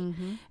see.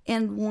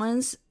 And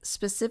one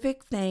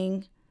specific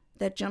thing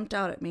that jumped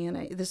out at me,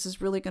 and this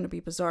is really going to be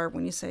bizarre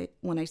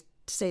when I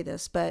say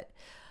this, but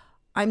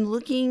I'm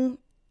looking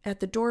at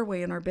the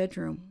doorway in our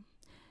bedroom,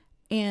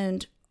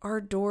 and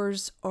our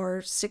doors are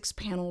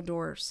 6-panel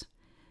doors.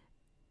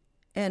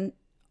 And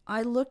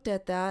I looked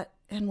at that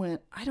and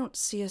went, I don't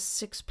see a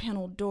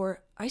 6-panel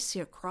door. I see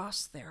a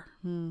cross there.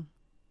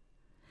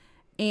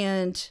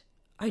 And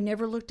I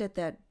never looked at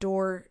that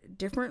door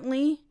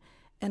differently.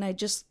 And I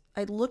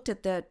looked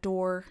at that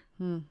door.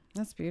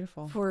 That's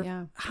beautiful.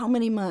 For how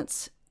many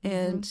months?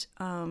 And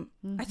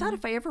I thought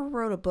if I ever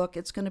wrote a book,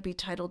 it's going to be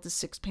titled The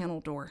 6-Panel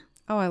Door.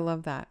 Oh, I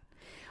love that.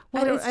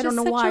 Well, I don't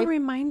know why. It's such a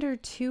reminder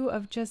too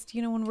of just,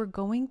 when we're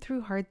going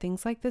through hard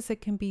things like this,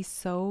 it can be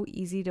so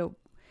easy to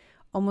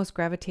almost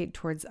gravitate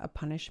towards a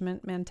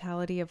punishment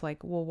mentality of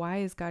like, well, why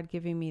is God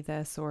giving me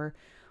this? Or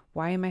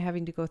why am I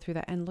having to go through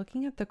that? And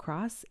looking at the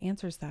cross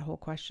answers that whole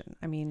question.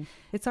 I mean,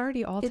 it's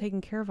already all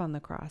taken care of on the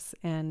cross.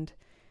 And,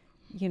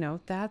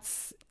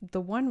 that's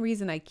the one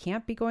reason I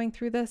can't be going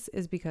through this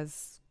is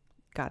because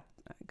God,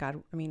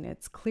 I mean,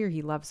 it's clear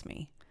he loves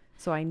me.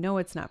 So I know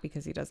it's not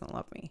because he doesn't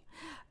love me.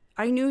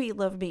 I knew he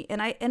loved me.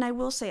 And I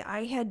will say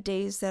I had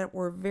days that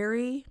were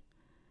very,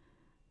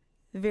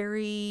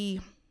 very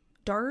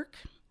dark,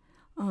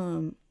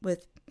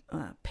 with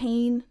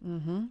pain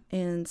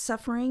and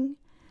suffering.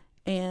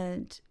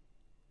 And,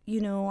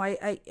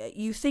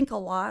 you think a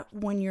lot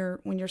when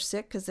you're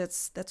sick,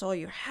 because that's all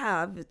you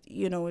have,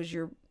 is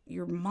your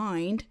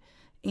mind,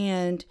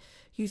 and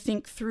you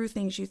think through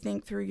things, you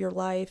think through your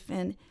life,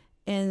 and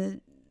I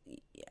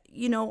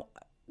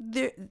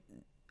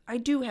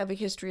do have a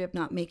history of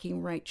not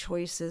making right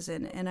choices,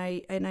 and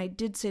I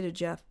did say to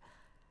Jeff,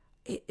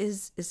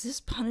 is this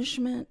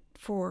punishment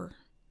for?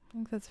 I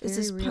think that's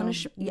very real.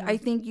 Punishment? Yeah. I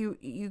think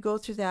you go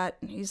through that,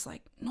 and he's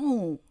like,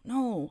 no,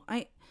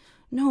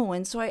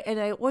 and so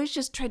I always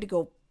just tried to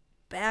go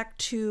back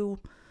to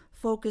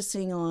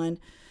focusing on,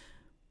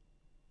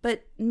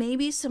 but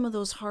maybe some of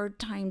those hard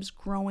times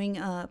growing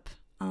up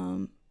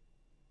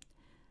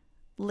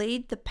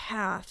laid the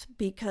path,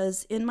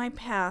 because in my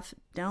path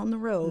down the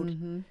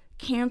road,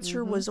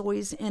 cancer was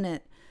always in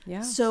it.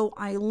 Yeah. So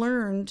I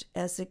learned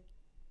as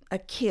a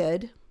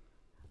kid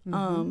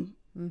to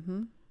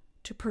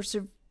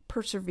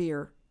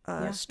persevere,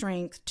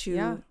 strength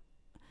to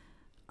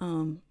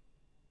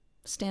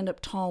stand up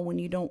tall when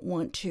you don't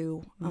want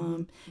to.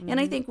 And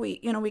I think we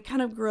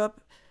kind of grew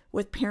up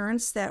with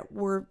parents that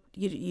were,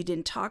 you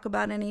didn't talk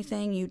about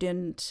anything. You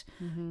didn't,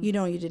 you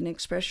didn't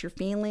express your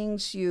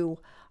feelings. They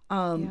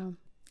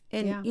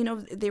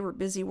were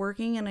busy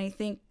working. And I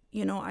think,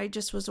 I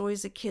just was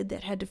always a kid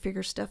that had to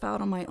figure stuff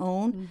out on my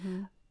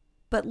own.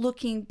 But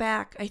looking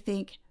back, I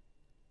think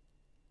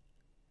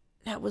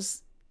that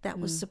was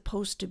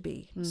supposed to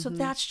be. So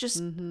that's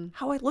just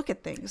how I look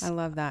at things. I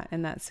love that.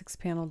 And that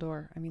 6-panel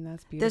door. I mean,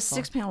 that's beautiful.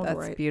 The 6-panel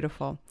door. That's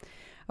beautiful.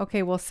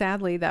 Okay. Well,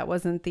 sadly, that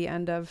wasn't the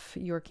end of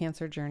your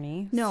cancer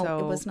journey. No,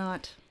 it was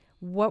not.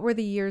 What were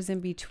the years in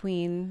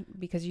between?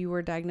 Because you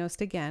were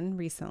diagnosed again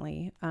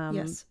recently.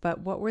 Yes.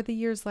 But what were the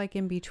years like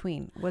in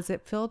between? Was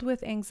it filled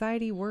with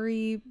anxiety,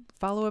 worry,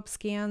 follow-up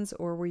scans,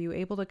 or were you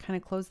able to kind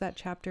of close that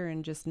chapter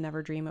and just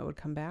never dream it would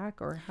come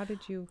back? Or how did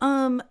you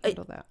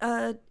handle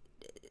that?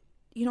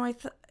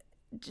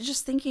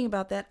 Just thinking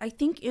about that, I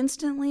think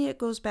instantly it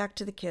goes back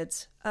to the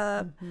kids.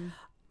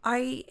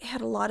 I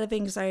had a lot of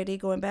anxiety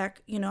going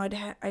back.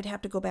 I'd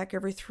have to go back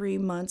every 3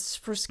 months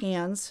for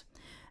scans.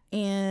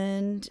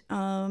 And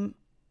I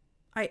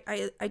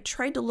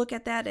tried to look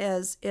at that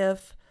as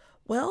if,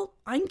 well,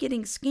 I'm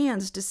getting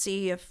scans to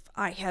see if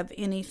I have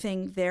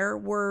anything there,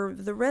 where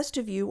the rest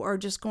of you are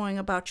just going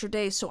about your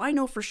day. So I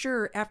know for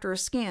sure after a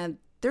scan,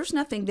 there's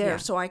nothing there,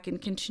 so I can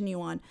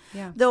continue on.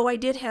 Yeah. Though I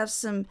did have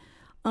some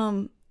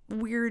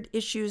weird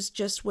issues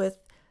just with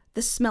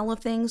the smell of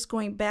things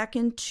going back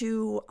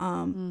into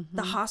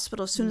the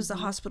hospital. As soon as the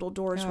hospital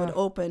doors would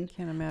open,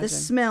 Can't imagine. the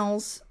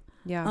smells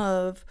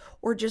Yeah.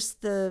 or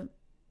just the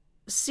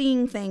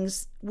seeing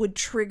things would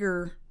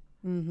trigger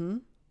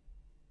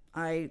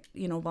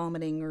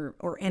vomiting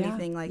or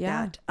anything like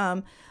that.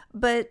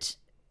 But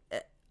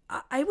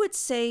I would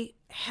say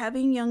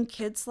having young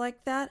kids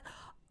like that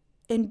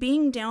and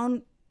being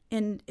down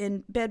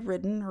and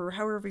bedridden, or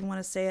however you want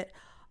to say it,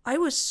 I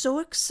was so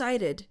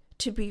excited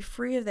to be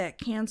free of that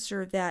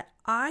cancer that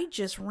I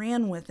just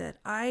ran with it.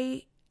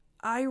 I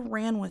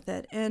ran with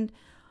it. And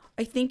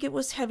I think it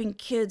was having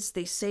kids,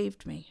 they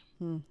saved me.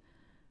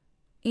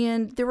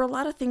 And there were a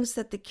lot of things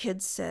that the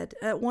kids said.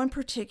 One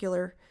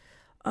particular,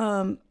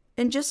 and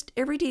just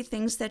everyday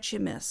things that you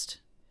missed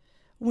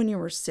when you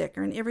were sick,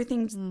 or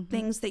everything,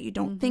 things that you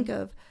don't think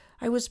of.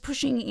 I was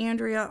pushing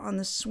Andrea on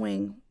the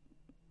swing.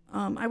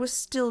 I was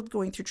still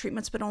going through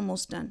treatments, but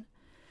almost done.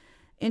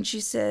 And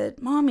she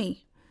said,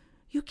 "Mommy,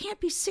 you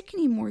can't be sick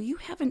anymore. You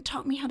haven't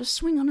taught me how to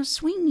swing on a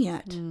swing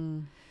yet."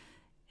 And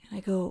I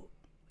go,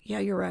 "Yeah,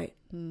 you're right.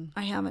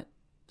 I haven't."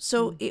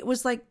 So it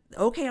was like,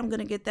 okay, I'm going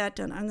to get that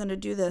done. I'm going to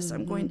do this.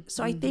 I'm going.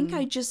 So I think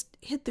I just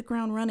hit the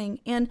ground running.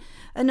 And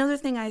another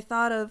thing I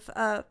thought of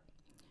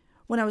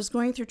when I was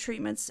going through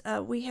treatments,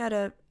 we had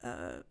a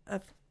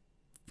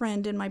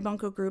friend in my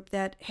bunco group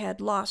that had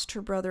lost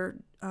her brother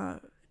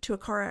to a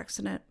car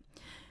accident.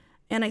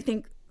 And I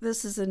think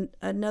this is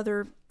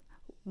another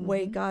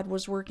way God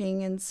was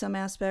working in some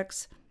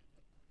aspects.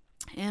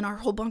 And our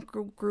whole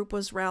bunco group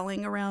was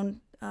rallying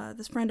around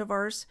this friend of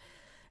ours.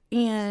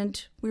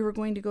 And we were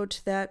going to go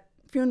to that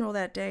funeral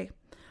that day.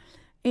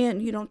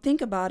 And you don't think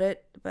about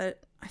it,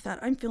 but I thought,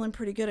 I'm feeling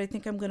pretty good. I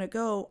think I'm going to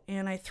go.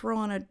 And I throw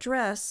on a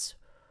dress.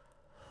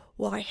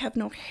 Well, I have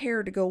no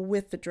hair to go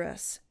with the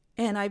dress.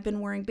 And I've been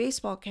wearing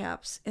baseball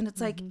caps. And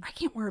it's like, I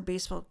can't wear a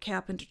baseball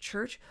cap into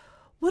church.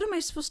 What am I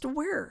supposed to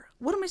wear?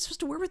 What am I supposed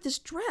to wear with this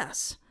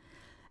dress?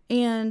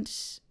 And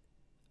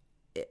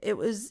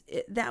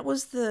that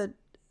was the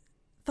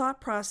thought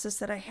process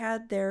that I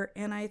had there.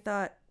 And I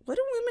thought, what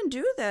do women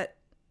do that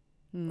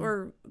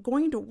or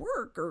going to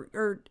work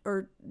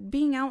or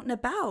being out and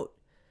about?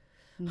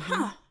 There's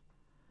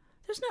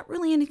not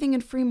really anything in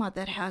Fremont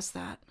that has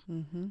that.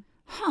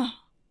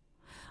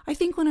 I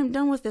think when I'm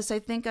done with this, I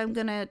think I'm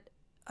gonna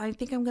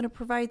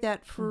provide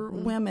that for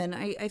women.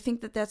 I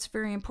think that that's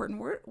very important.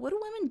 What do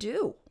women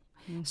do?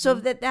 So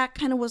that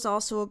kind of was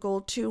also a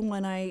goal too.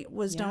 When I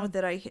was done with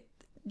it,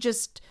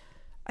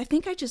 I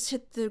think I just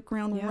hit the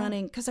ground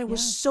running because I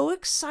was so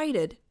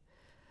excited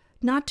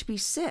not to be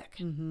sick.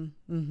 And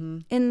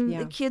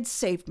the kids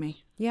saved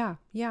me. Yeah.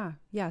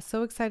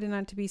 So excited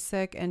not to be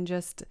sick. And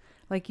just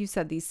like you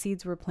said, these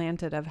seeds were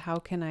planted of how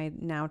can I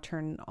now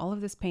turn all of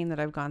this pain that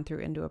I've gone through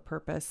into a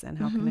purpose, and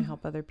how can I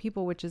help other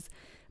people, which is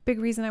a big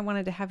reason I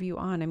wanted to have you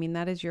on. I mean,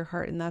 that is your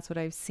heart, and that's what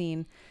I've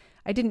seen.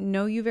 I didn't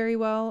know you very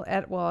well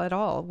at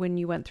all when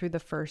you went through the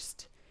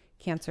first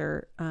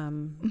cancer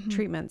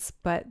treatments,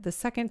 but the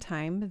second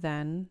time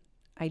then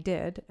I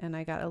did, and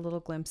I got a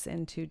little glimpse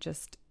into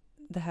just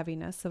the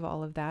heaviness of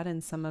all of that,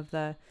 and some of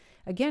the,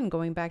 again,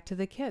 going back to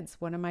the kids.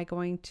 What am I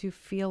going to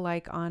feel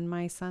like on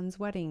my son's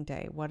wedding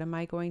day? What am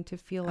I going to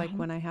feel like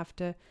when I have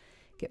to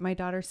get my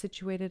daughter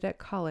situated at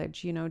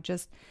college?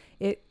 Just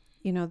it,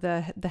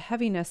 the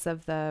heaviness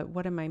of the,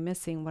 what am I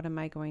missing? What am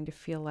I going to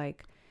feel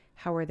like?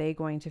 How are they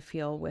going to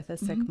feel with a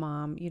sick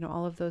mom?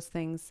 All of those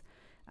things.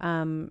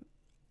 I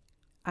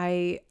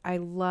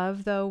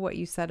love though what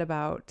you said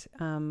about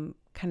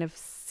kind of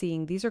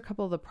seeing these are a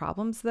couple of the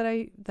problems that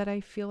I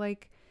feel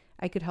like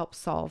I could help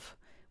solve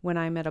when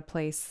I'm at a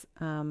place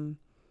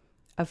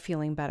of of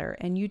feeling better.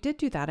 And you did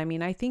do that. I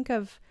mean, I think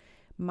of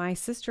my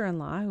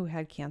sister-in-law who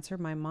had cancer,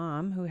 my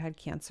mom who had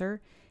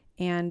cancer,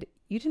 and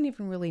you didn't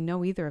even really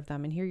know either of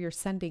them. And here you're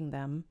sending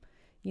them,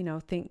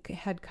 think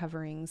head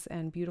coverings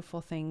and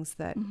beautiful things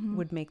that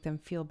would make them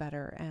feel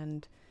better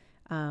and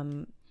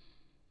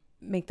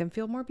make them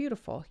feel more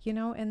beautiful,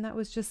 and that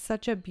was just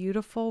such a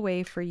beautiful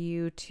way for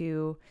you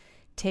to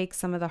take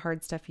some of the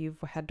hard stuff you've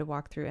had to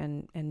walk through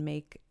and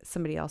make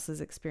somebody else's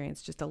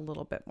experience just a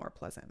little bit more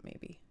pleasant,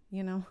 maybe,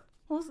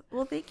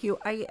 Well, thank you.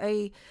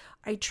 I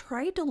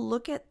tried to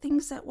look at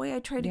things that way. I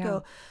tried to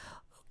go,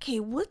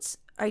 okay,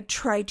 I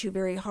tried to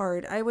very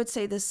hard. I would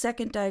say the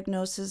second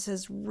diagnosis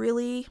has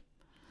really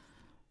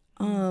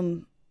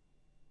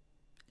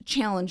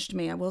challenged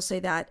me. I will say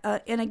that.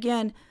 And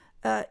again,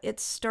 it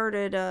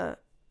started.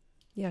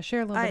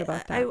 Share a little bit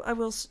about that. I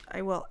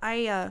will.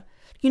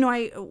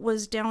 I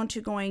was down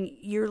to going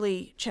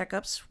yearly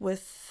checkups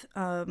with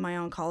my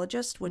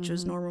oncologist, which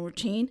was normal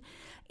routine,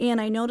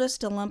 and I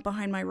noticed a lump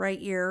behind my right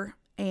ear.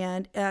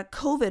 And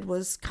COVID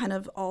was kind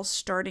of all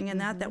starting in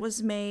that. That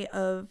was May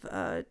of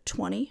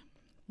 20.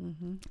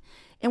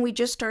 And we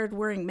just started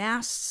wearing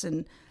masks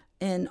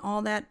and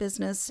all that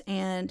business.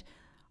 And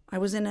I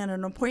was in at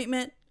an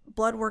appointment.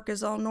 Blood work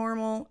is all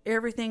normal.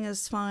 Everything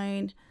is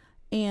fine.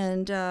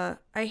 And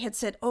I had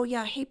said, oh,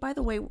 yeah, hey, by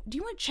the way, do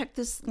you want to check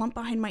this lump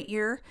behind my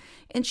ear?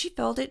 And she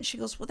felt it. And she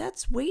goes, well,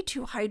 that's way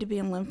too high to be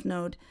a lymph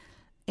node.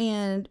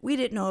 And we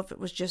didn't know if it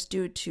was just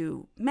due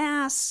to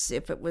masks,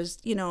 if it was,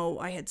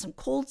 I had some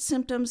cold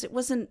symptoms. It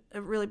wasn't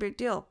a really big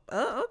deal.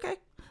 Oh, okay.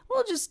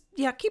 Well, just,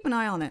 keep an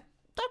eye on it.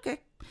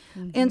 Okay.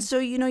 And so,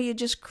 you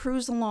just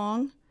cruise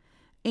along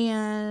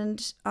and,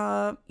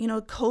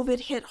 COVID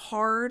hit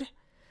hard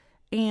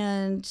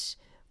and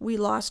we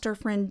lost our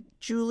friend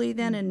Julie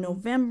then in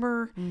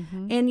November.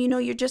 And,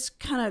 you're just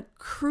kind of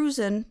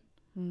cruising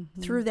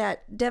through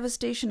that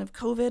devastation of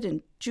COVID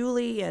and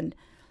Julie and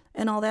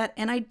all that.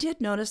 And I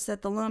did notice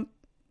that the lump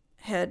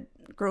had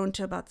grown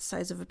to about the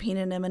size of a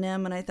peanut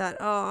M&M. And I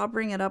thought, I'll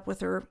bring it up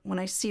with her when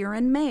I see her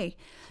in May.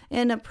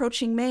 And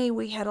approaching May,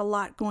 we had a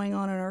lot going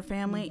on in our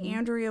family.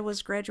 Andrea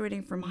was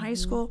graduating from high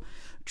school.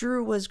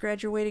 Drew was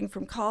graduating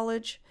from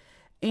college.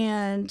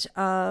 And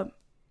I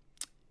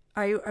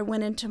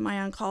went into my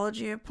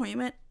oncology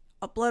appointment.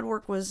 Blood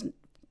work was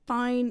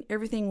fine.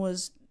 Everything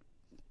was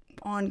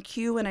on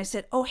cue. And I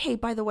said, oh, hey,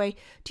 by the way,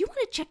 do you want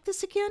to check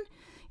this again?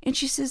 And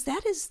she says,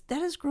 that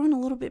has grown a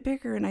little bit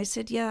bigger. And I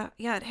said, yeah,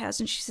 it has.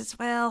 And she says,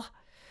 well,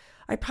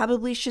 I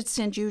probably should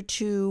send you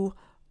to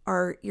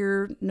our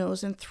ear,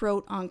 nose, and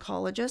throat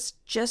oncologist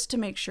just to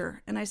make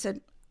sure. And I said,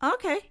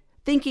 okay,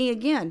 thinking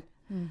again,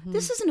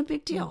 this isn't a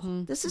big deal.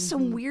 This is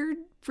some weird,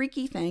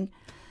 freaky thing.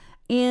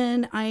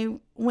 And I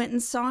went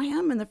and saw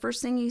him. And the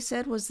first thing he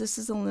said was, this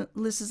is a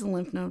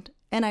lymph node.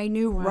 And I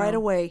knew right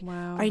away.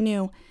 Wow. I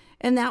knew.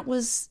 And that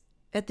was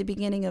at the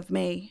beginning of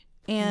May.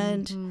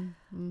 And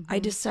I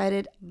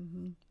decided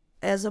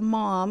as a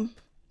mom,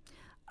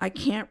 I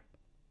can't,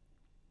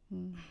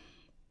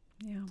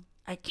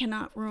 I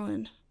cannot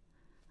ruin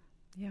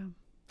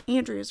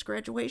Andrea's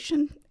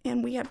graduation.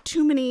 And we have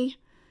too many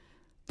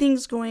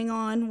things going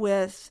on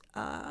with,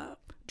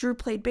 Drew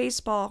played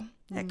baseball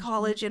at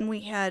college and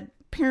we had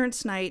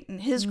parents' night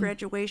and his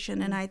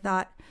graduation. And I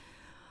thought,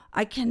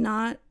 I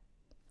cannot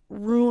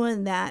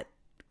ruin that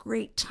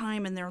great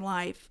time in their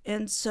life.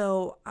 And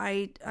so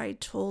I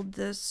told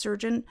the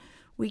surgeon,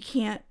 we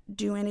can't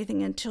do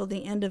anything until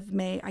the end of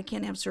May. I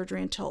can't have surgery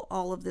until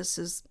all of this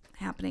is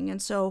happening. And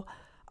so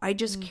I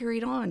just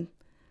carried on.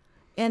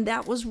 And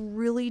that was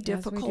really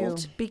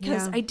difficult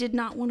because I did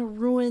not want to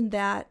ruin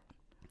that.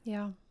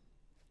 Yeah.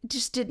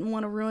 Just didn't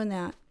want to ruin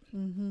that.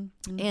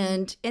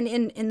 And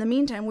in the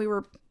meantime, we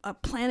were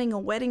planning a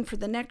wedding for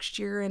the next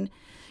year. And,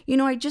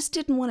 I just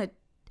didn't want to,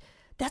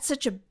 that's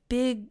such a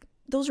big,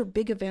 those are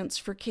big events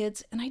for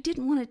kids. And I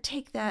didn't want to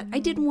take that. I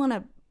didn't want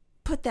to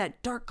put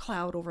that dark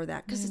cloud over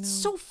that because it's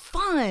so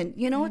fun.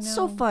 It's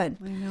so fun.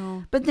 I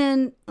know. But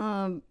then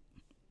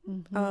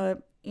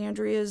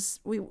Andrea's,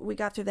 we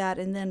got through that.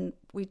 And then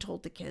we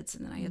told the kids.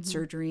 And then I had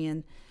surgery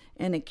and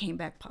it came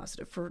back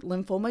positive for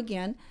lymphoma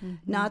again.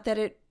 Not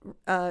that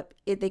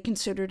they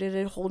considered it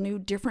a whole new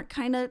different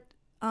kind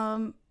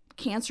of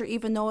cancer,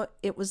 even though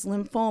it was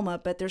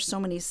lymphoma. But there's so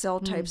many cell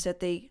types that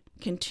they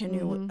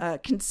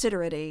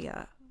consider it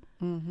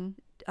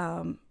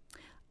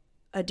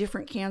a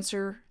different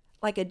cancer,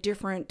 like a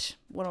different,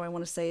 what do I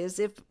want to say, is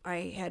if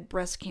I had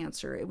breast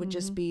cancer, it would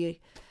just be,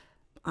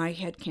 I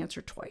had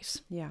cancer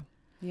twice. Yeah.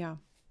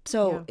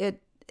 So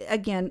it,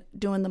 again,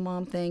 doing the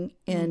mom thing.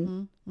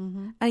 And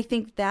I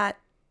think that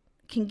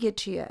can get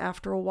to you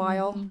after a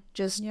while,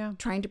 just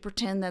trying to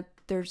pretend that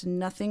there's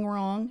nothing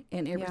wrong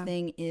and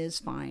everything is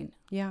fine.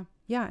 Yeah.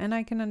 And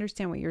I can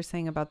understand what you're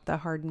saying about the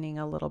hardening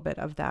a little bit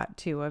of that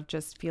too, of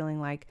just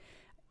feeling like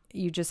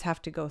you just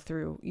have to go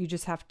through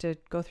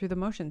the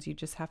motions. You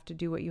just have to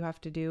do what you have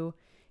to do,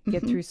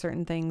 get through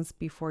certain things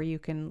before you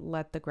can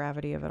let the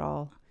gravity of it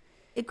all.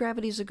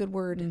 Gravity is a good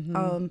word.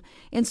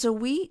 And so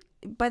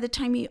by the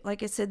time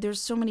like I said,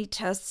 there's so many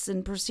tests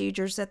and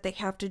procedures that they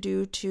have to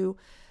do to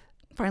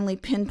finally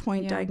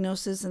pinpoint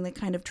diagnosis and the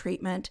kind of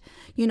treatment,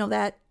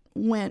 that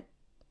went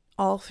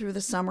all through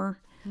the summer.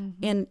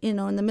 And, in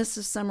the midst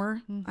of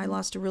summer, I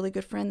lost a really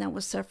good friend that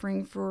was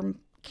suffering from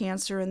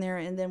cancer in there.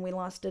 And then we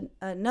lost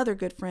another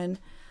good friend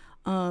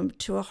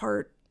to a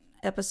heart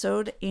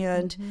episode.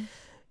 And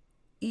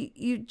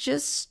you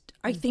just,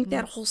 I think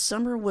that whole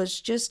summer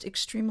was just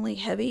extremely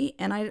heavy.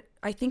 And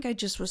I think I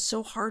just was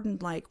so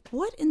hardened, like,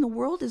 what in the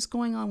world is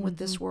going on with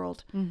this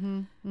world?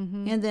 And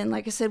then,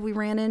 like I said, we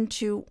ran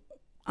into,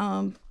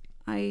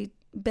 I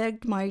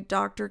begged my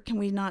doctor, can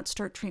we not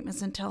start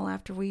treatments until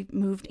after we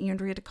moved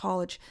Andrea to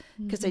college?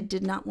 Because I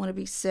did not want to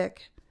be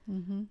sick.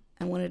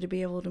 I wanted to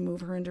be able to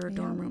move her into her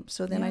dorm room.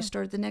 So then I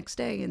started the next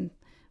day, and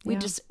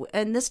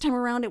and this time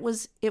around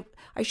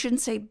I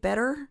shouldn't say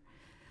better,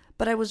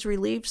 but I was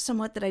relieved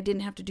somewhat that I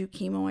didn't have to do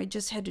chemo. I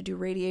just had to do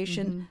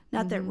radiation.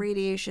 Not that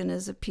radiation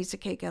is a piece of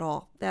cake at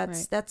all.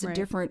 That's a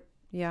different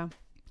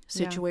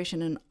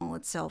situation in all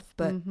itself.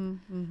 But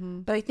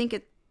but I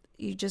think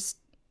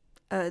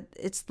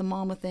it's the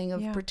mama thing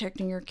of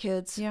protecting your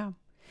kids. Yeah.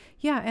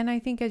 And I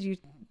think as you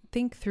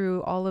think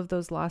through all of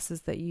those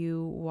losses that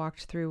you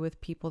walked through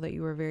with people that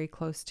you were very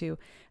close to,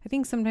 I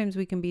think sometimes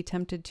we can be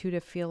tempted to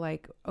feel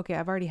like, okay,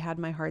 I've already had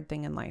my hard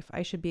thing in life.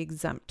 I should be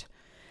exempt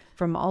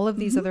from all of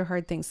these other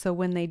hard things. So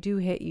when they do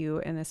hit you,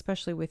 and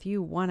especially with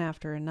you, one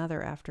after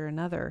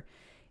another,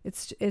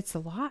 it's a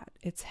lot.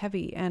 It's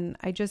heavy. And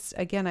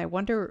I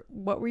wonder,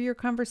 what were your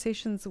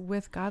conversations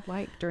with God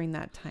like during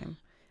that time?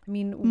 I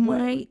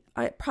mean,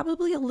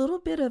 probably a little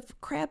bit of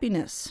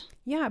crabbiness.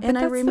 Yeah, but and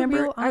that's I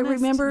remember, I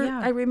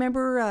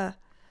remember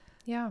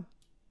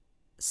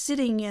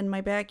sitting in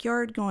my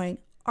backyard, going,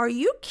 "Are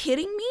you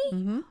kidding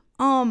me?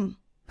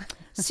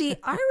 See,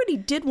 I already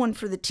did one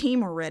for the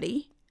team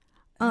already.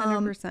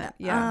 100%.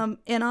 Yeah.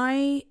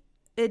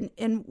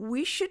 And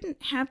we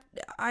shouldn't have.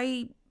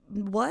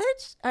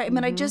 What? I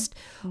mean, I just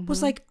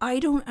was like, I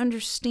don't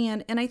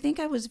understand. And I think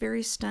I was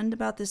very stunned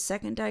about this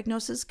second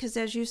diagnosis because,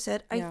 as you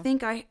said, I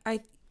think I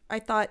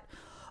thought,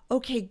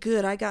 okay,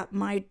 good. I got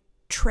my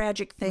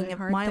tragic thing of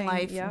my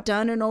life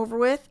done and over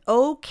with.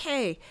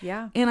 Okay.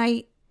 Yeah.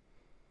 And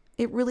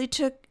it really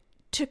took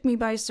me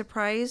by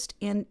surprise,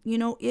 and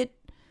it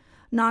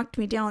knocked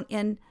me down.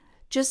 And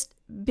just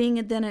being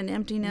then an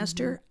empty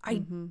nester,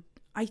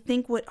 I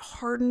think what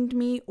hardened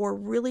me or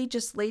really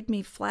just laid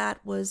me flat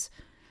was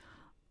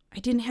I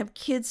didn't have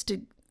kids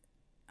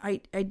I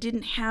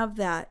didn't have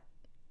that.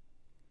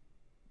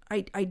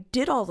 I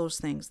did all those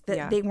things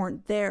that they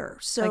weren't there.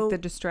 So like the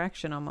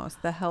distraction,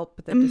 almost the help,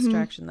 the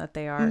distraction that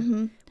they are,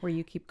 where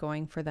you keep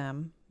going for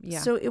them. Yeah.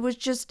 So it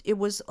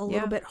was a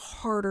little bit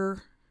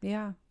harder.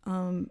 Yeah.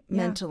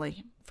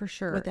 Mentally. For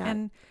sure. With that.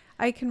 And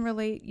I can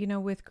relate,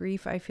 with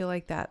grief. I feel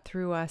like that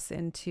threw us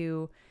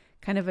into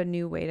kind of a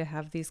new way to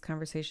have these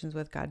conversations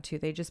with God too.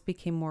 They just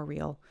became more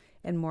real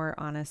and more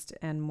honest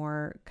and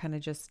more kind of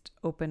just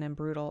open and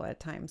brutal at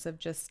times of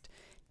just,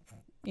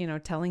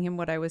 telling him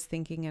what I was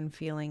thinking and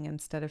feeling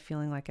instead of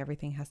feeling like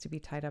everything has to be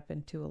tied up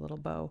into a little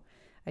bow.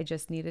 I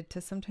just needed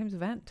to sometimes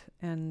vent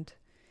and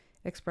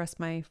express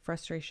my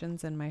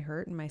frustrations and my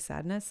hurt and my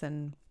sadness.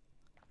 And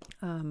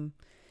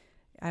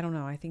I don't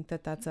know. I think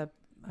that's a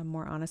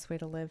more honest way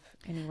to live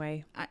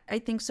anyway. I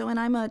think so. And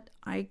I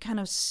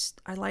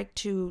like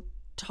to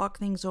talk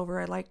things over.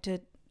 I like to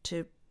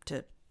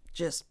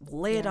just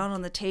lay it out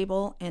on the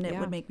table, and it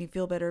would make me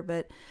feel better.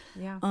 But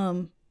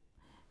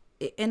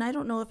and I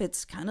don't know if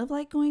it's kind of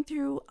like going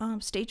through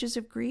stages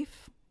of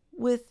grief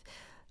with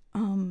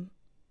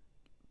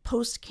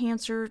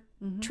post-cancer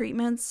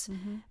treatments.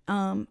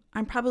 I'm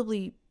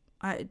probably,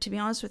 to be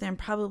honest with you, I'm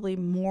probably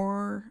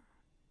more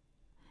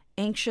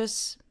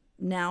anxious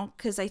now,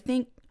 because I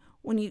think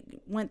when you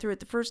went through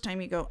it the first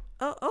time, you go,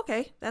 oh,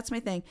 okay, that's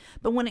my thing.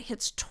 But when it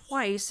hits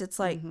twice, it's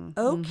like,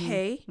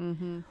 okay,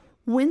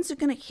 when's it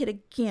going to hit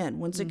again?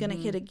 When's it going to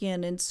hit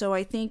again? And so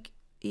I think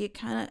it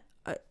kind of,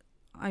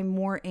 I'm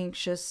more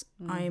anxious.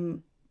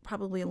 I'm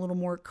probably a little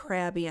more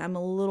crabby. I'm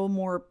a little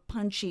more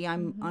punchy.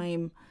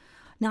 I'm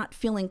not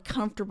feeling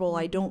comfortable.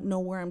 I don't know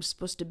where I'm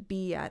supposed to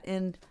be at.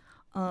 And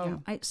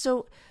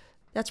so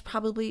that's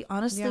probably,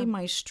 honestly,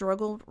 my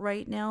struggle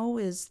right now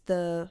is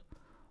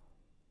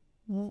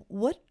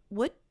what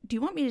do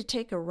you want me to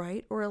take, a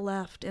right or a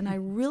left? And I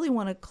really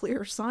want a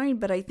clear sign,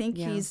 but I think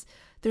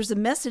there's a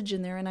message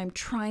in there, and I'm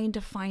trying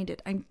to find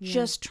it. I'm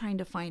just trying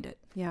to find it.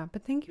 Yeah.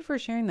 But thank you for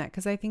sharing that,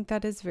 because I think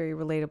that is very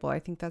relatable. I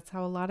think that's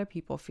how a lot of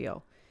people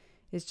feel,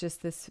 is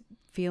just this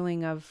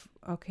feeling of,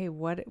 okay,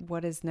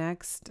 what is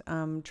next?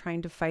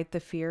 Trying to fight the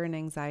fear and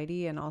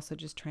anxiety, and also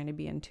just trying to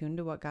be in tune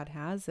to what God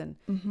has and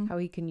how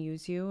he can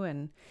use you.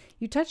 And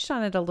you touched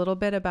on it a little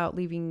bit about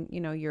leaving,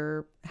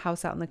 your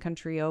house out in the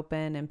country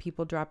open and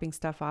people dropping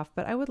stuff off.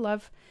 But I would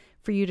love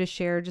for you to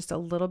share just a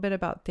little bit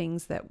about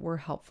things that were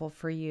helpful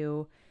for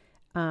you,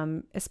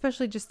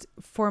 especially just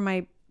for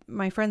my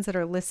friends that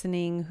are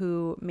listening,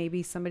 who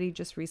maybe somebody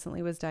just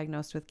recently was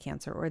diagnosed with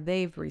cancer, or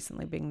they've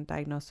recently been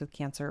diagnosed with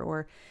cancer,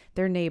 or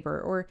their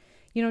neighbor, or,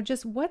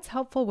 just what's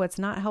helpful, what's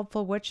not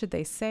helpful, what should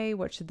they say,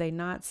 what should they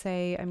not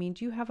say? I mean,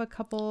 do you have a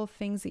couple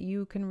things that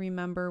you can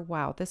remember?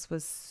 Wow, this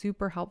was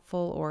super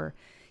helpful, or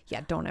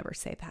yeah, don't ever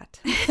say that.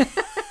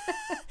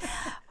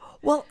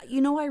 Well,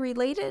 I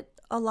relate it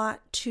a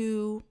lot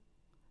to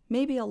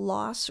maybe a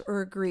loss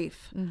or a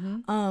grief.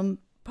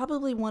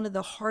 Probably one of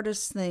the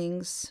hardest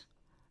things,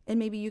 and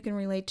maybe you can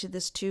relate to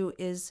this too,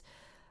 is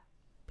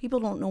people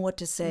don't know what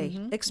to say,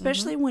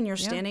 especially when you're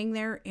standing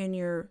there and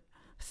you're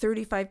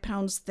 35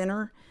 pounds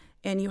thinner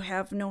and you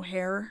have no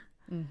hair,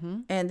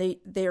 and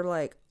they're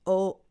like,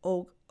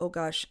 oh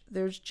gosh,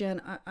 there's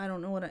Jen. I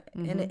don't know what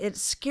and it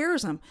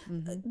scares them.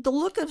 The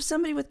look of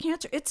somebody with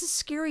cancer, it's a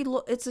scary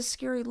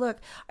look.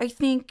 I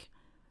think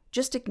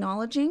just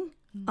acknowledging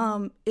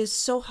is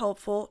so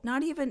helpful.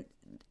 Not even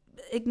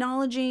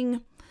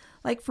acknowledging,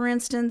 like, for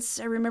instance,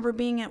 I remember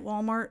being at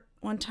Walmart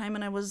one time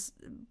and I was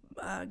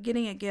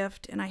getting a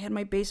gift, and I had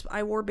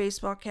I wore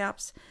baseball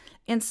caps,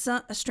 and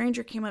a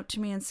stranger came up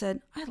to me and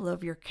said, "I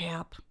love your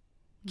cap.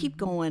 Keep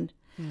going."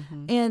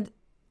 And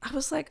I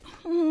was like,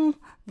 "Oh,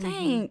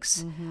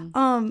 thanks."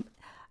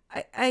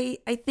 I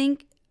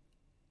think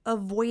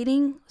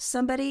avoiding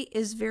somebody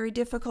is very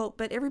difficult,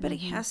 but everybody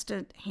has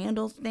to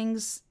handle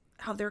things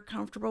how they're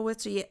comfortable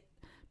with. So you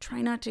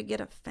try not to get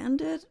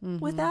offended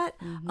with that.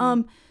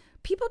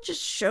 People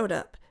just showed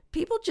up.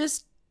 People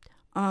just,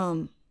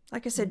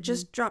 like I said,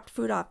 just dropped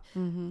food off.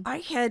 I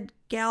had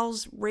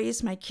gals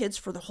raise my kids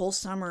for the whole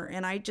summer,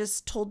 and I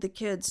just told the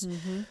kids,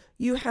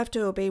 you have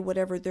to obey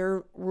whatever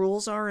their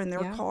rules are in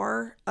their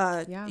car.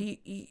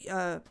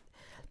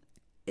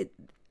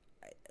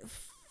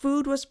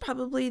 Food was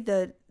probably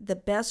the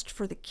best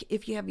for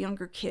if you have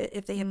younger kids,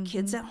 if they have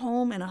kids at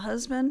home and a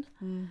husband.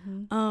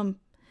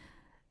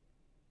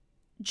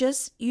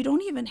 Just, you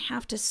don't even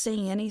have to say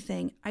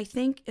anything. I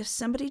think if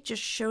somebody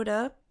just showed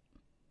up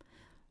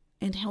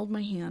and held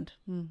my hand,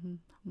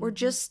 or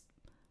just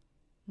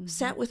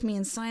sat with me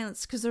in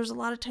silence, because there's a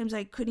lot of times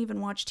I couldn't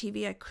even watch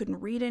TV. I couldn't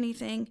read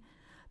anything.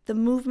 The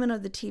movement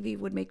of the TV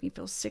would make me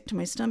feel sick to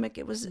my stomach.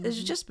 It was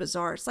just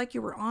bizarre. It's like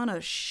you were on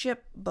a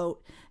ship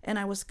boat, and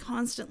I was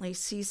constantly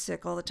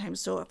seasick all the time.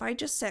 So if I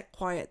just sat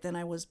quiet, then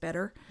I was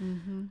better.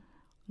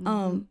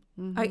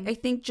 I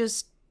think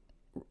just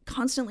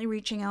constantly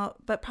reaching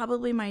out, but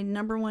probably my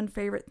number one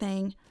favorite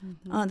thing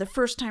the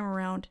first time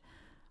around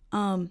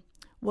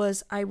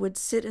was I would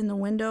sit in the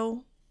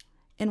window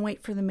and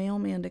wait for the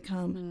mailman to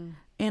come.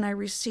 And I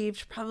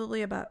received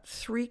probably about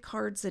 3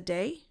 cards a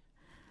day,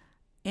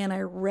 and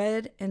I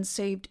read and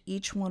saved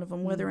each one of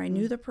them, whether I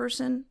knew the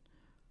person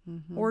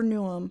or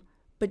knew them,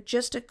 but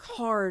just a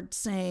card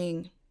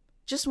saying,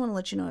 just want to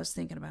let you know I was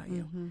thinking about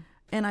you.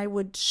 And I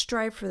would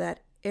strive for that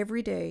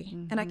every day,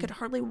 and I could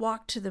hardly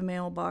walk to the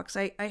mailbox.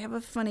 I have a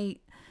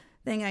funny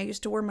thing. I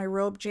used to wear my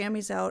robe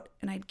jammies out,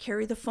 and I'd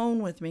carry the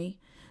phone with me,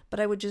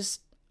 but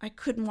I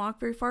couldn't walk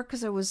very far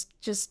because I was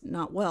just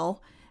not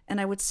well. And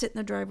I would sit in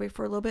the driveway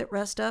for a little bit,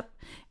 rest up,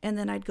 and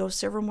then I'd go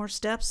several more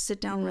steps, sit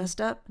down, rest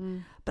up.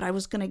 But I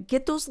was going to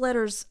get those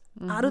letters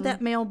out of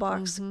that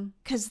mailbox,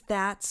 because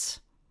that's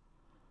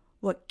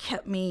what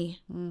kept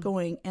me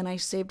going. And I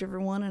saved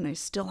every one, and I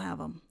still have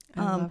them.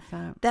 I love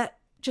that. That,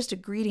 just a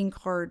greeting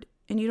card,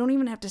 and you don't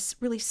even have to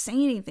really say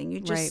anything.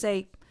 You just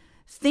say,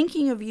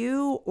 thinking of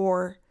you,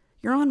 or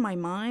you're on my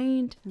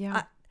mind.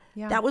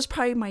 That was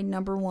probably my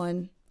number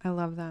one. I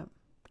love that.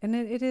 And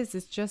it's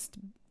just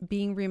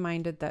being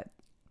reminded that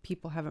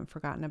people haven't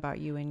forgotten about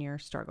you in your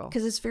struggle.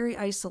 Because it's very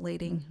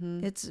isolating.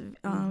 It's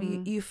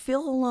you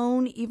feel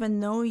alone, even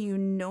though you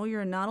know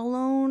you're not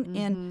alone.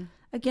 And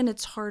again,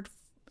 it's hard.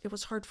 It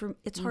was hard for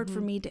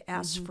me to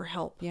ask for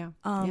help. You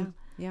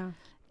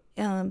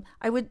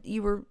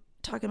were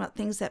talking about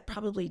things that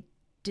probably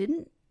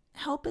didn't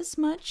help as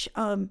much.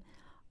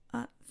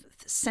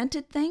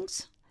 Scented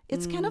things.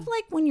 It's kind of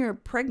like when you're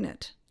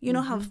pregnant. You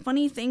know how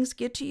funny things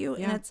get to you,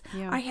 and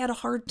I had a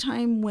hard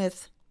time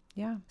with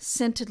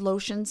scented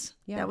lotions.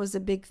 That was a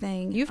big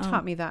thing. You've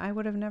taught me that. I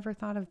would have never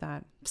thought of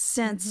that.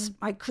 Scents,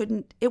 I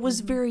couldn't. It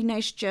was a very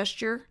nice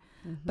gesture,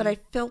 but I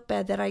felt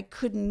bad that I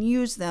couldn't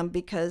use them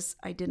because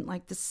I didn't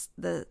like the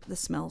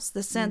smells,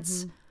 the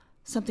scents,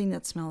 something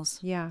that smells.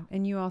 Yeah,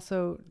 and you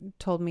also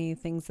told me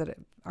things that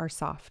are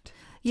soft.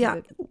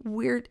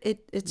 Weird.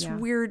 It's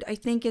weird. I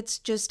think it's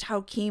just how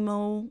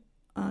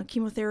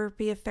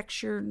chemotherapy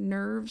affects your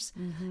nerves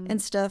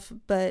and stuff,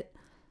 but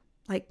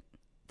like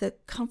the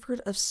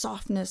comfort of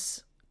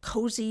softness,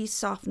 cozy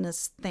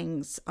softness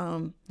things,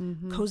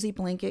 cozy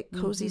blanket,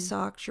 cozy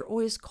socks, you're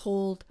always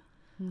cold,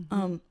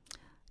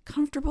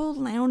 comfortable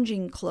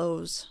lounging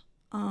clothes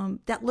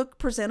that look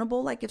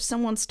presentable, like if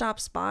someone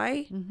stops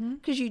by,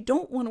 because you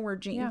don't want to wear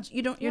jeans,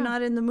 you're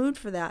not in the mood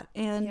for that,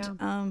 and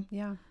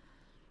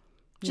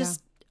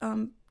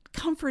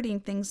comforting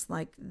things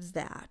like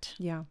that.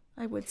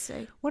 I would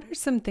say. What are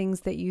some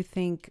things that you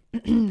think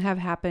have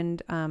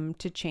happened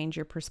to change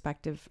your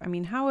perspective? I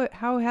mean,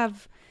 how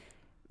have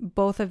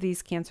both of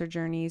these cancer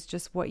journeys,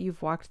 just what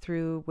you've walked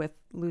through with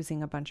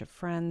losing a bunch of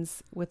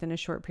friends within a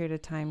short period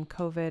of time,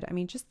 COVID, I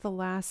mean, just the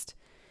last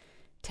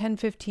 10,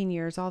 15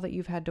 years, all that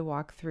you've had to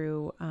walk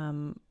through,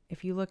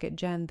 if you look at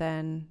Jen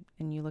then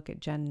and you look at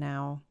Jen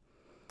now,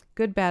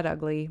 good, bad,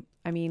 ugly,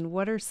 I mean,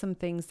 what are some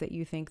things that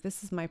you think,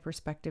 this is my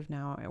perspective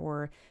now,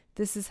 or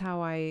this is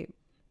how I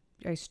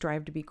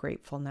strive to be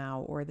grateful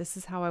now, or this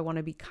is how I want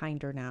to be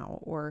kinder now,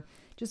 or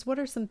just what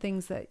are some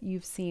things that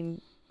you've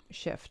seen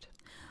shift?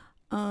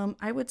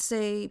 I would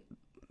say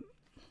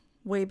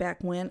way back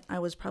when I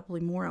was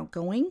probably more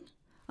outgoing.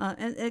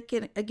 And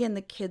again,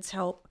 the kids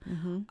help.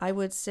 Mm-hmm. I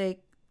would say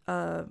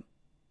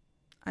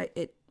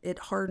it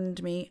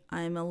hardened me.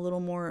 I'm a little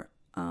more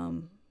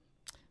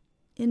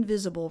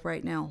invisible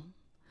right now.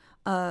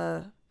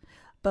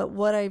 But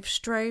what I've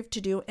strived to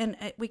do, and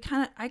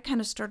I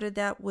kind of started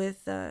that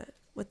with the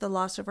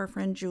loss of our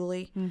friend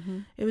Julie.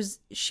 Mm-hmm.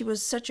 She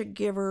was such a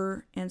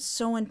giver and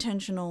so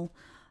intentional.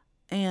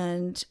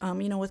 And,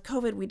 with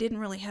COVID, we didn't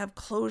really have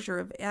closure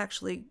of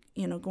actually,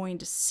 going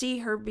to see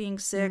her being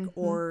sick, mm-hmm,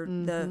 or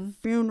the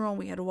funeral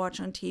we had to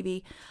watch on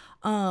TV.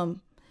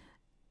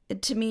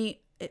 To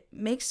me, it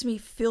makes me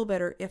feel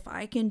better if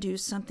I can do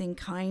something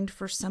kind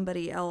for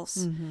somebody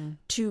else, mm-hmm,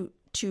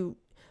 to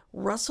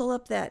rustle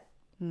up that,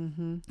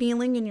 mm-hmm,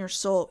 feeling in your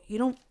soul. You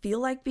don't feel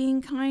like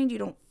being kind. You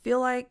don't feel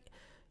like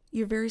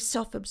you're very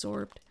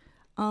self-absorbed.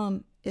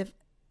 So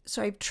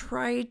I've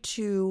tried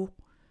to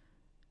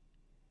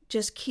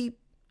just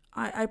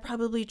I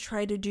probably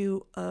try to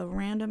do a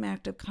random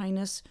act of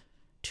kindness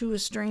to a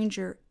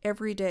stranger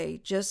every day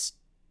just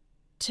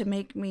to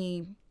make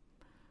me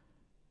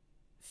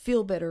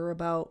feel better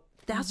about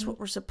that's, mm-hmm, what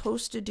we're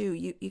supposed to do.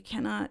 You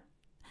cannot,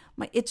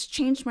 it's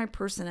changed my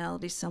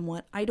personality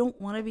somewhat. I don't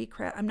want to be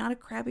I'm not a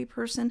crabby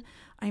person.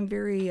 I'm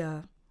very,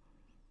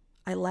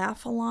 I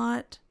laugh a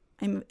lot.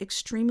 I'm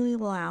extremely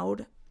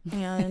loud.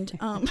 And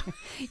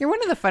you're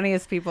one of the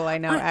funniest people I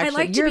know. Actually, I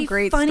like you're to be a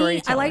great funny.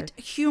 storyteller. I like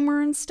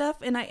humor and stuff,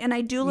 and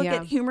I do look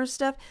at humor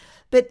stuff.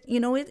 But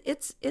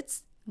it's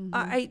mm-hmm,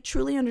 I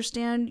truly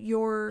understand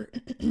your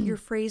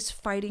phrase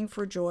 "fighting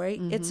for joy."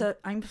 Mm-hmm.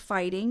 I'm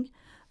fighting,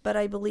 but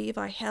I believe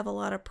I have a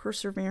lot of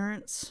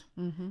perseverance,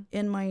 mm-hmm,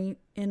 in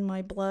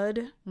my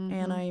blood, mm-hmm,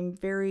 and I'm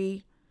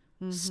very,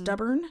 mm-hmm,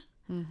 stubborn,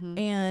 mm-hmm,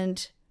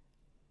 and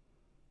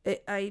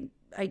I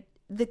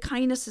the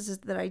kindness is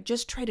that I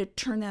just try to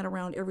turn that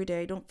around every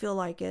day. I don't feel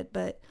like it,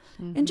 but,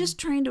 mm-hmm, and just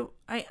trying to,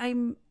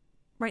 I'm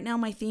right now,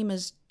 my theme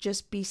is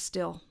just be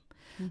still.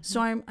 Mm-hmm.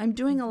 So I'm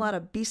doing a lot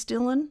of be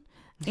stilling,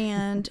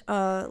 and,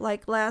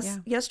 like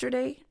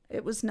yesterday,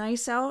 it was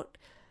nice out,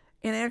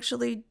 and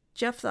actually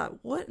Jeff thought,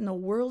 what in the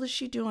world is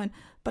she doing?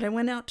 But I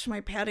went out to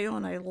my patio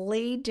and I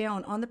laid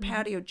down on the, mm-hmm,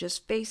 patio,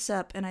 just face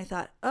up. And I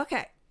thought,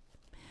 okay,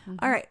 mm-hmm,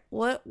 all right,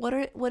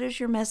 what is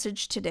your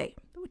message today?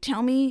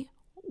 Tell me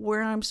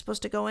where I'm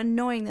supposed to go, and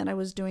knowing that I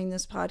was doing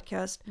this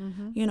podcast,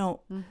 mm-hmm,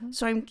 mm-hmm,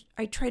 so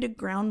I try to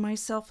ground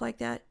myself like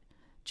that,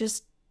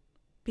 just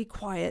be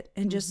quiet,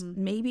 and, mm-hmm, just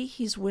maybe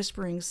he's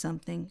whispering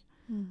something,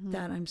 mm-hmm,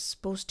 that I'm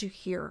supposed to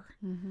hear.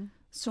 Mm-hmm.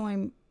 So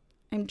I'm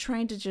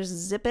trying to just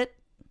zip it,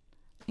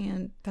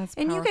 and that's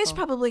and powerful. You guys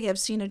probably have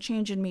seen a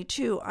change in me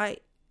too.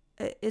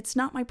 It's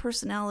not my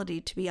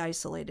personality to be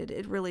isolated.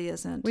 It really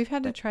isn't. We've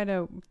had to try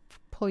to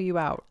pull you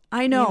out.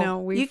 I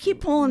know. You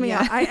keep pulling me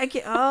out. I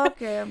can't.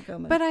 Okay, I'm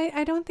coming. But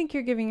I don't think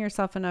you're giving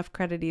yourself enough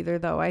credit either,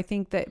 though. I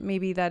think that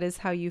maybe that is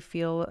how you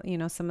feel,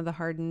 some of the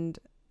hardened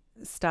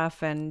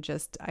stuff, and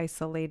just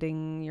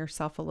isolating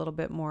yourself a little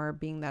bit more,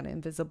 being that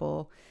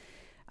invisible,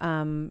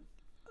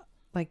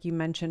 like you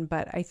mentioned.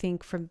 But I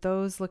think for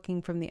those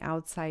looking from the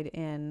outside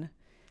in,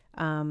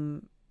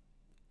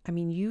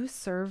 you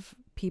serve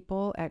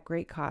people at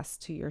great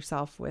cost to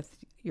yourself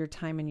with your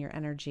time and your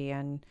energy,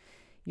 and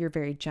you're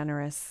very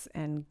generous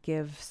and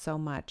give so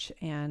much,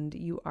 and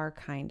you are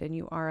kind, and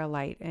you are a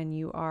light, and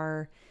you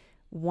are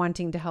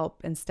wanting to help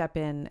and step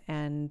in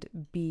and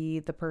be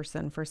the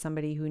person for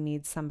somebody who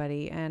needs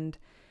somebody. And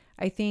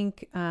I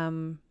think,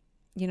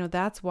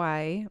 that's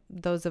why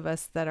those of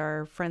us that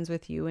are friends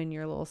with you in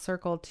your little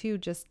circle too,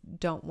 just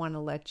don't want to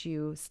let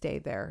you stay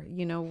there.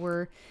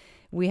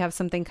 We have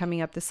something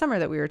coming up this summer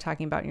that we were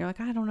talking about, and you're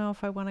like, I don't know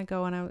if I want to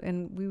go.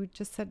 And we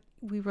just said,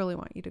 we really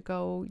want you to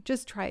go.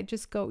 Just try it.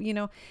 Just go,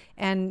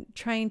 and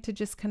trying to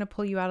just kind of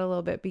pull you out a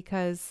little bit,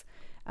 because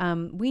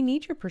we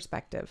need your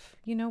perspective.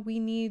 We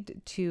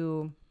need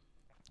to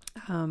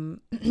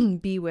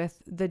be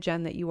with the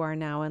Jen that you are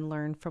now and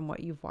learn from what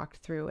you've walked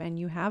through. And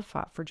you have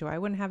fought for joy. I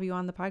wouldn't have you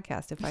on the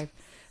podcast if I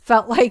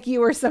felt like you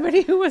were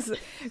somebody who was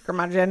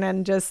curmudgeon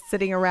and just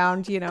sitting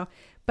around,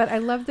 But I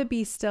love the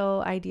be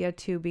still idea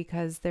too,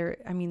 because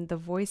the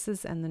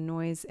voices and the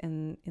noise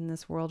in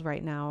this world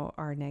right now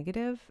are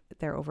negative.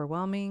 They're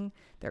overwhelming.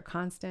 They're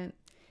constant.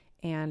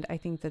 And I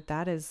think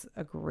that is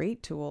a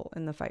great tool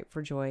in the fight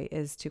for joy,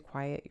 is to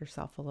quiet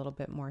yourself a little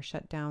bit more,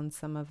 shut down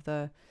some of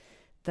the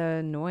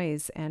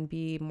noise, and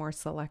be more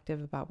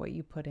selective about what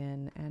you put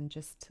in, and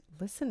just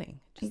listening.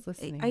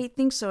 I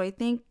think so. I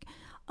think,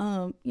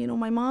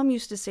 my mom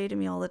used to say to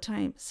me all the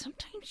time,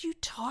 sometimes you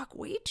talk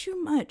way too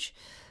much.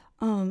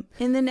 And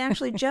then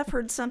actually Jeff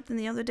heard something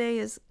the other day,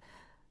 is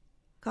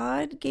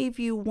God gave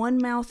you one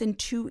mouth and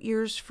two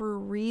ears for a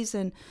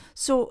reason.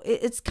 So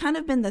it's kind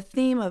of been the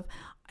theme of,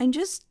 I'm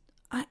just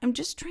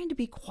trying to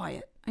be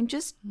quiet. I'm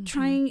just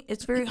trying.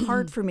 It's very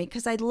hard for me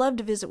because I'd love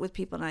to visit with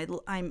people, and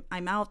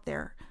I'm out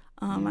there.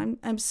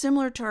 I'm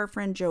similar to our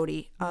friend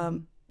Jody.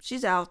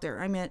 She's out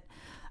there.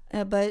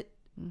 But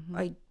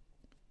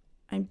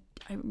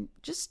I'm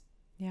just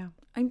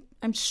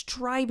I'm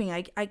striving.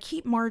 I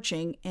keep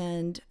marching,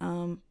 and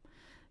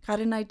God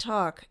and I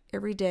talk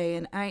every day,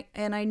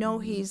 and I know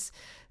he's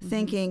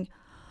thinking,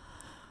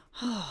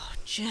 oh,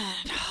 Jen,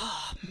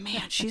 oh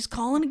man, she's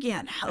calling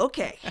again.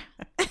 Okay.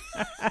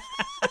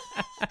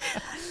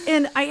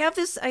 And we have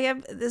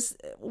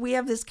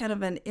this kind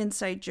of an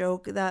inside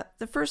joke that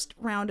the first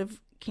round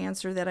of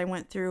cancer that I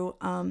went through,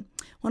 one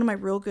of my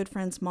real good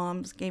friends'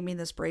 moms gave me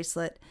this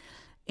bracelet,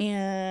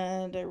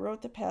 and I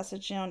wrote the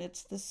passage down.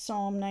 It's the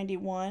Psalm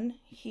 91.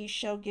 He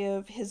shall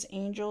give his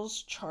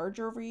angels charge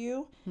over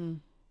you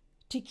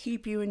to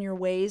keep you in your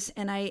ways.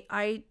 And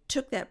I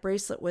took that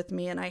bracelet with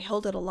me, and I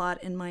held it a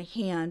lot in my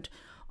hand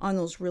on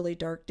those really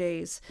dark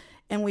days.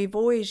 And we've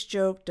always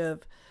joked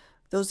of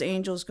those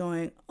angels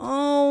going,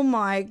 oh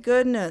my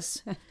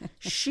goodness,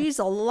 she's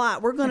a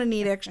lot. We're going to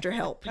need extra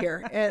help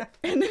here.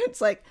 And it's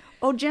like,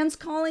 oh, Jen's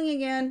calling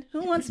again.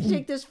 Who wants to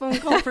take this phone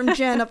call from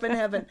Jen up in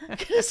heaven?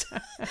 Because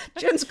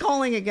Jen's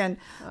calling again.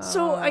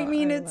 So, I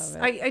mean,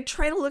 I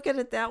try to look at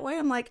it that way.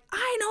 I'm like,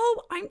 I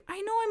know I'm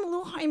a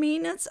little high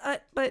maintenance,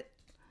 but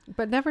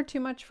never too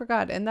much for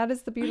God. And that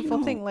is the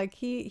beautiful thing. Like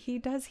he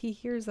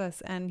hears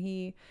us, and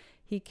he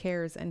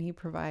cares, and he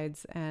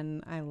provides.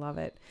 And I love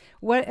it.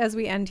 As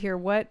we end here,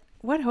 what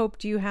hope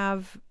do you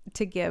have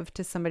to give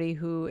to somebody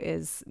who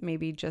is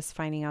maybe just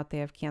finding out they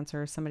have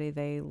cancer, or somebody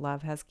they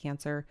love has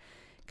cancer?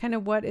 Kind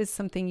of what is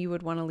something you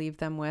would want to leave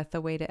them with,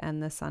 a way to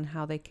end this on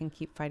how they can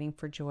keep fighting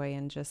for joy,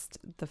 and just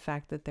the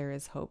fact that there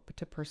is hope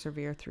to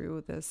persevere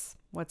through this,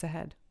 what's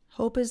ahead?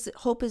 Hope is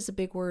a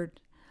big word.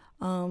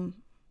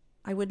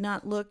 I would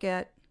not look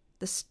at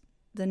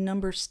the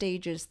number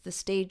stages, the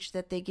stage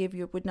that they give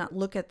you, would not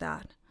look at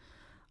that.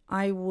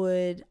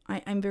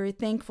 I'm very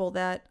thankful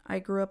that I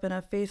grew up in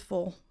a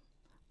faithful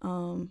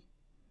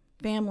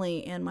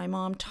family, and my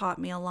mom taught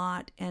me a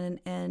lot,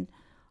 and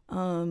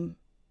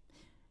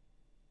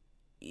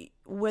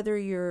whether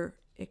you're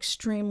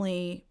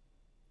extremely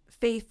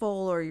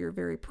faithful or you're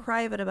very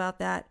private about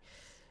that,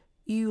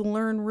 you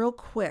learn real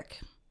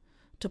quick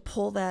to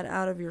pull that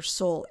out of your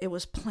soul. It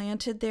was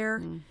planted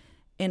there,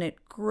 and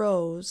it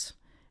grows,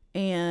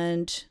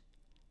 and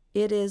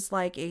it is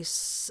like a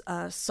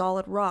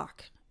solid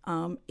rock.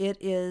 It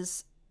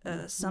is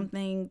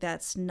something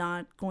that's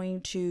not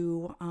going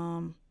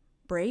to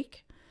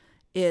break.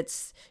 You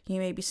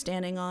may be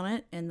standing on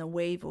it, and the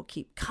wave will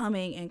keep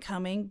coming and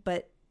coming,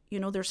 but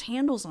there's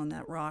handles on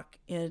that rock,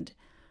 and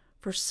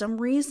for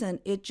some reason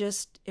it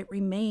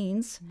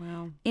remains.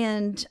 Wow.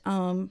 And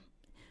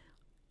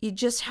you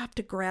just have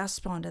to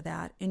grasp onto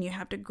that, and you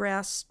have to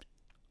grasp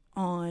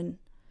on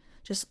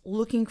just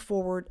looking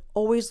forward.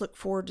 Always look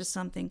forward to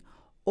something.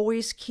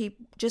 Always keep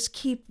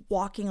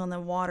walking on the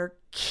water.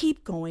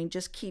 Keep going.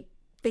 Just keep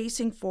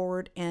facing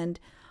forward, and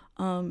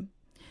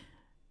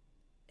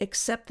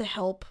accept the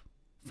help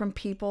from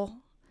people.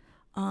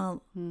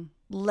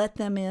 Let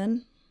them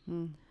in.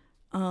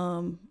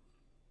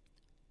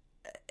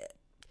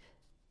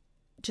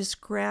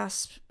 Just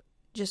grasp,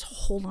 just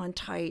hold on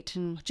tight.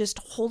 Just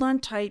hold on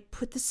tight,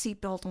 put the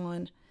seatbelt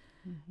on,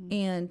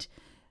 and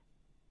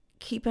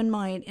keep in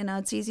mind, and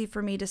it's easy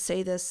for me to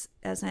say this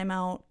as I'm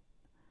out,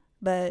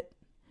 but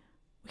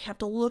we have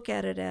to look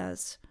at it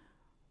as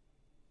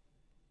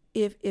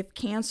if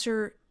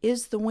cancer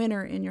is the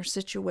winner in your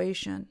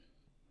situation,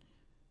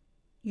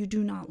 you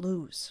do not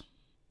lose.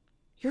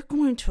 You're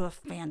going to a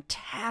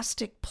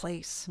fantastic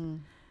place.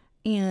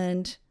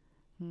 And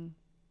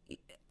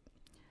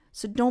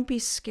so don't be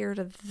scared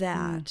of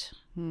that.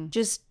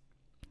 Just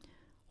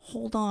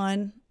hold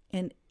on,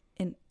 and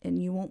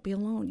you won't be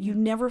alone. You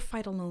never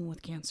fight alone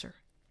with cancer.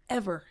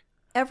 Ever,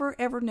 ever,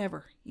 ever,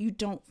 never. You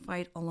don't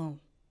fight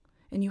alone.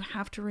 And you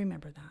have to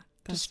remember that.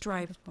 That's to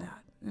strive for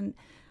that. And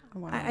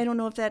I don't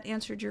know if that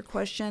answered your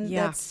question.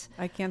 Yeah,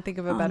 I can't think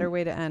of a better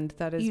way to end.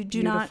 That is beautiful. You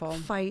do not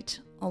fight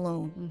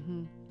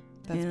alone.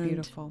 That's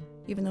beautiful.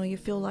 Even though you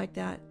feel like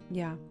that.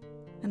 Yeah.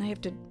 And I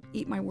have to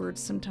eat my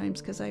words sometimes,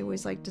 because I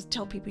always like to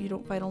tell people you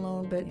don't fight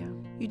alone, but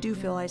you do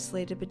feel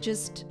isolated. But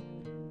just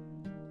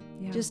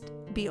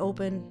be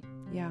open.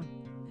 Yeah.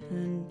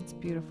 And it's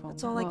beautiful.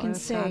 That's all I can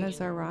say. God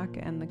is our rock,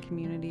 and the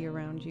community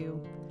around you.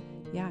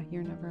 Yeah,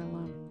 you're never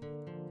alone.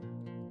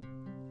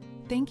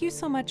 Thank you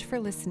so much for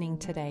listening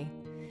today.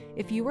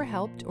 If you were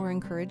helped or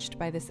encouraged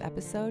by this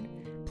episode,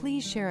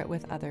 please share it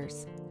with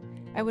others.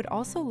 I would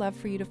also love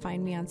for you to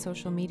find me on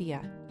social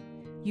media.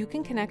 You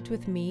can connect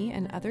with me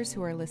and others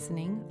who are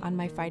listening on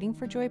my Fighting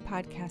for Joy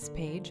podcast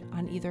page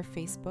on either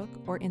Facebook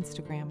or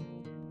Instagram.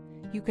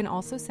 You can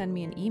also send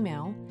me an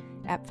email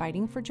at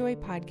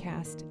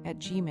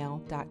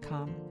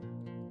fightingforjoypodcast@gmail.com.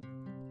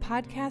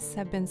 Podcasts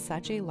have been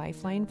such a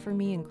lifeline for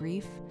me in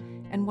grief,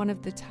 and one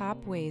of the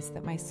top ways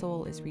that my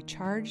soul is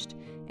recharged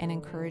and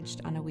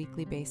encouraged on a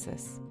weekly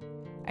basis.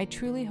 I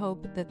truly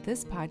hope that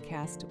this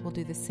podcast will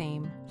do the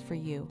same for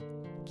you.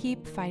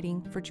 Keep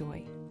fighting for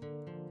joy.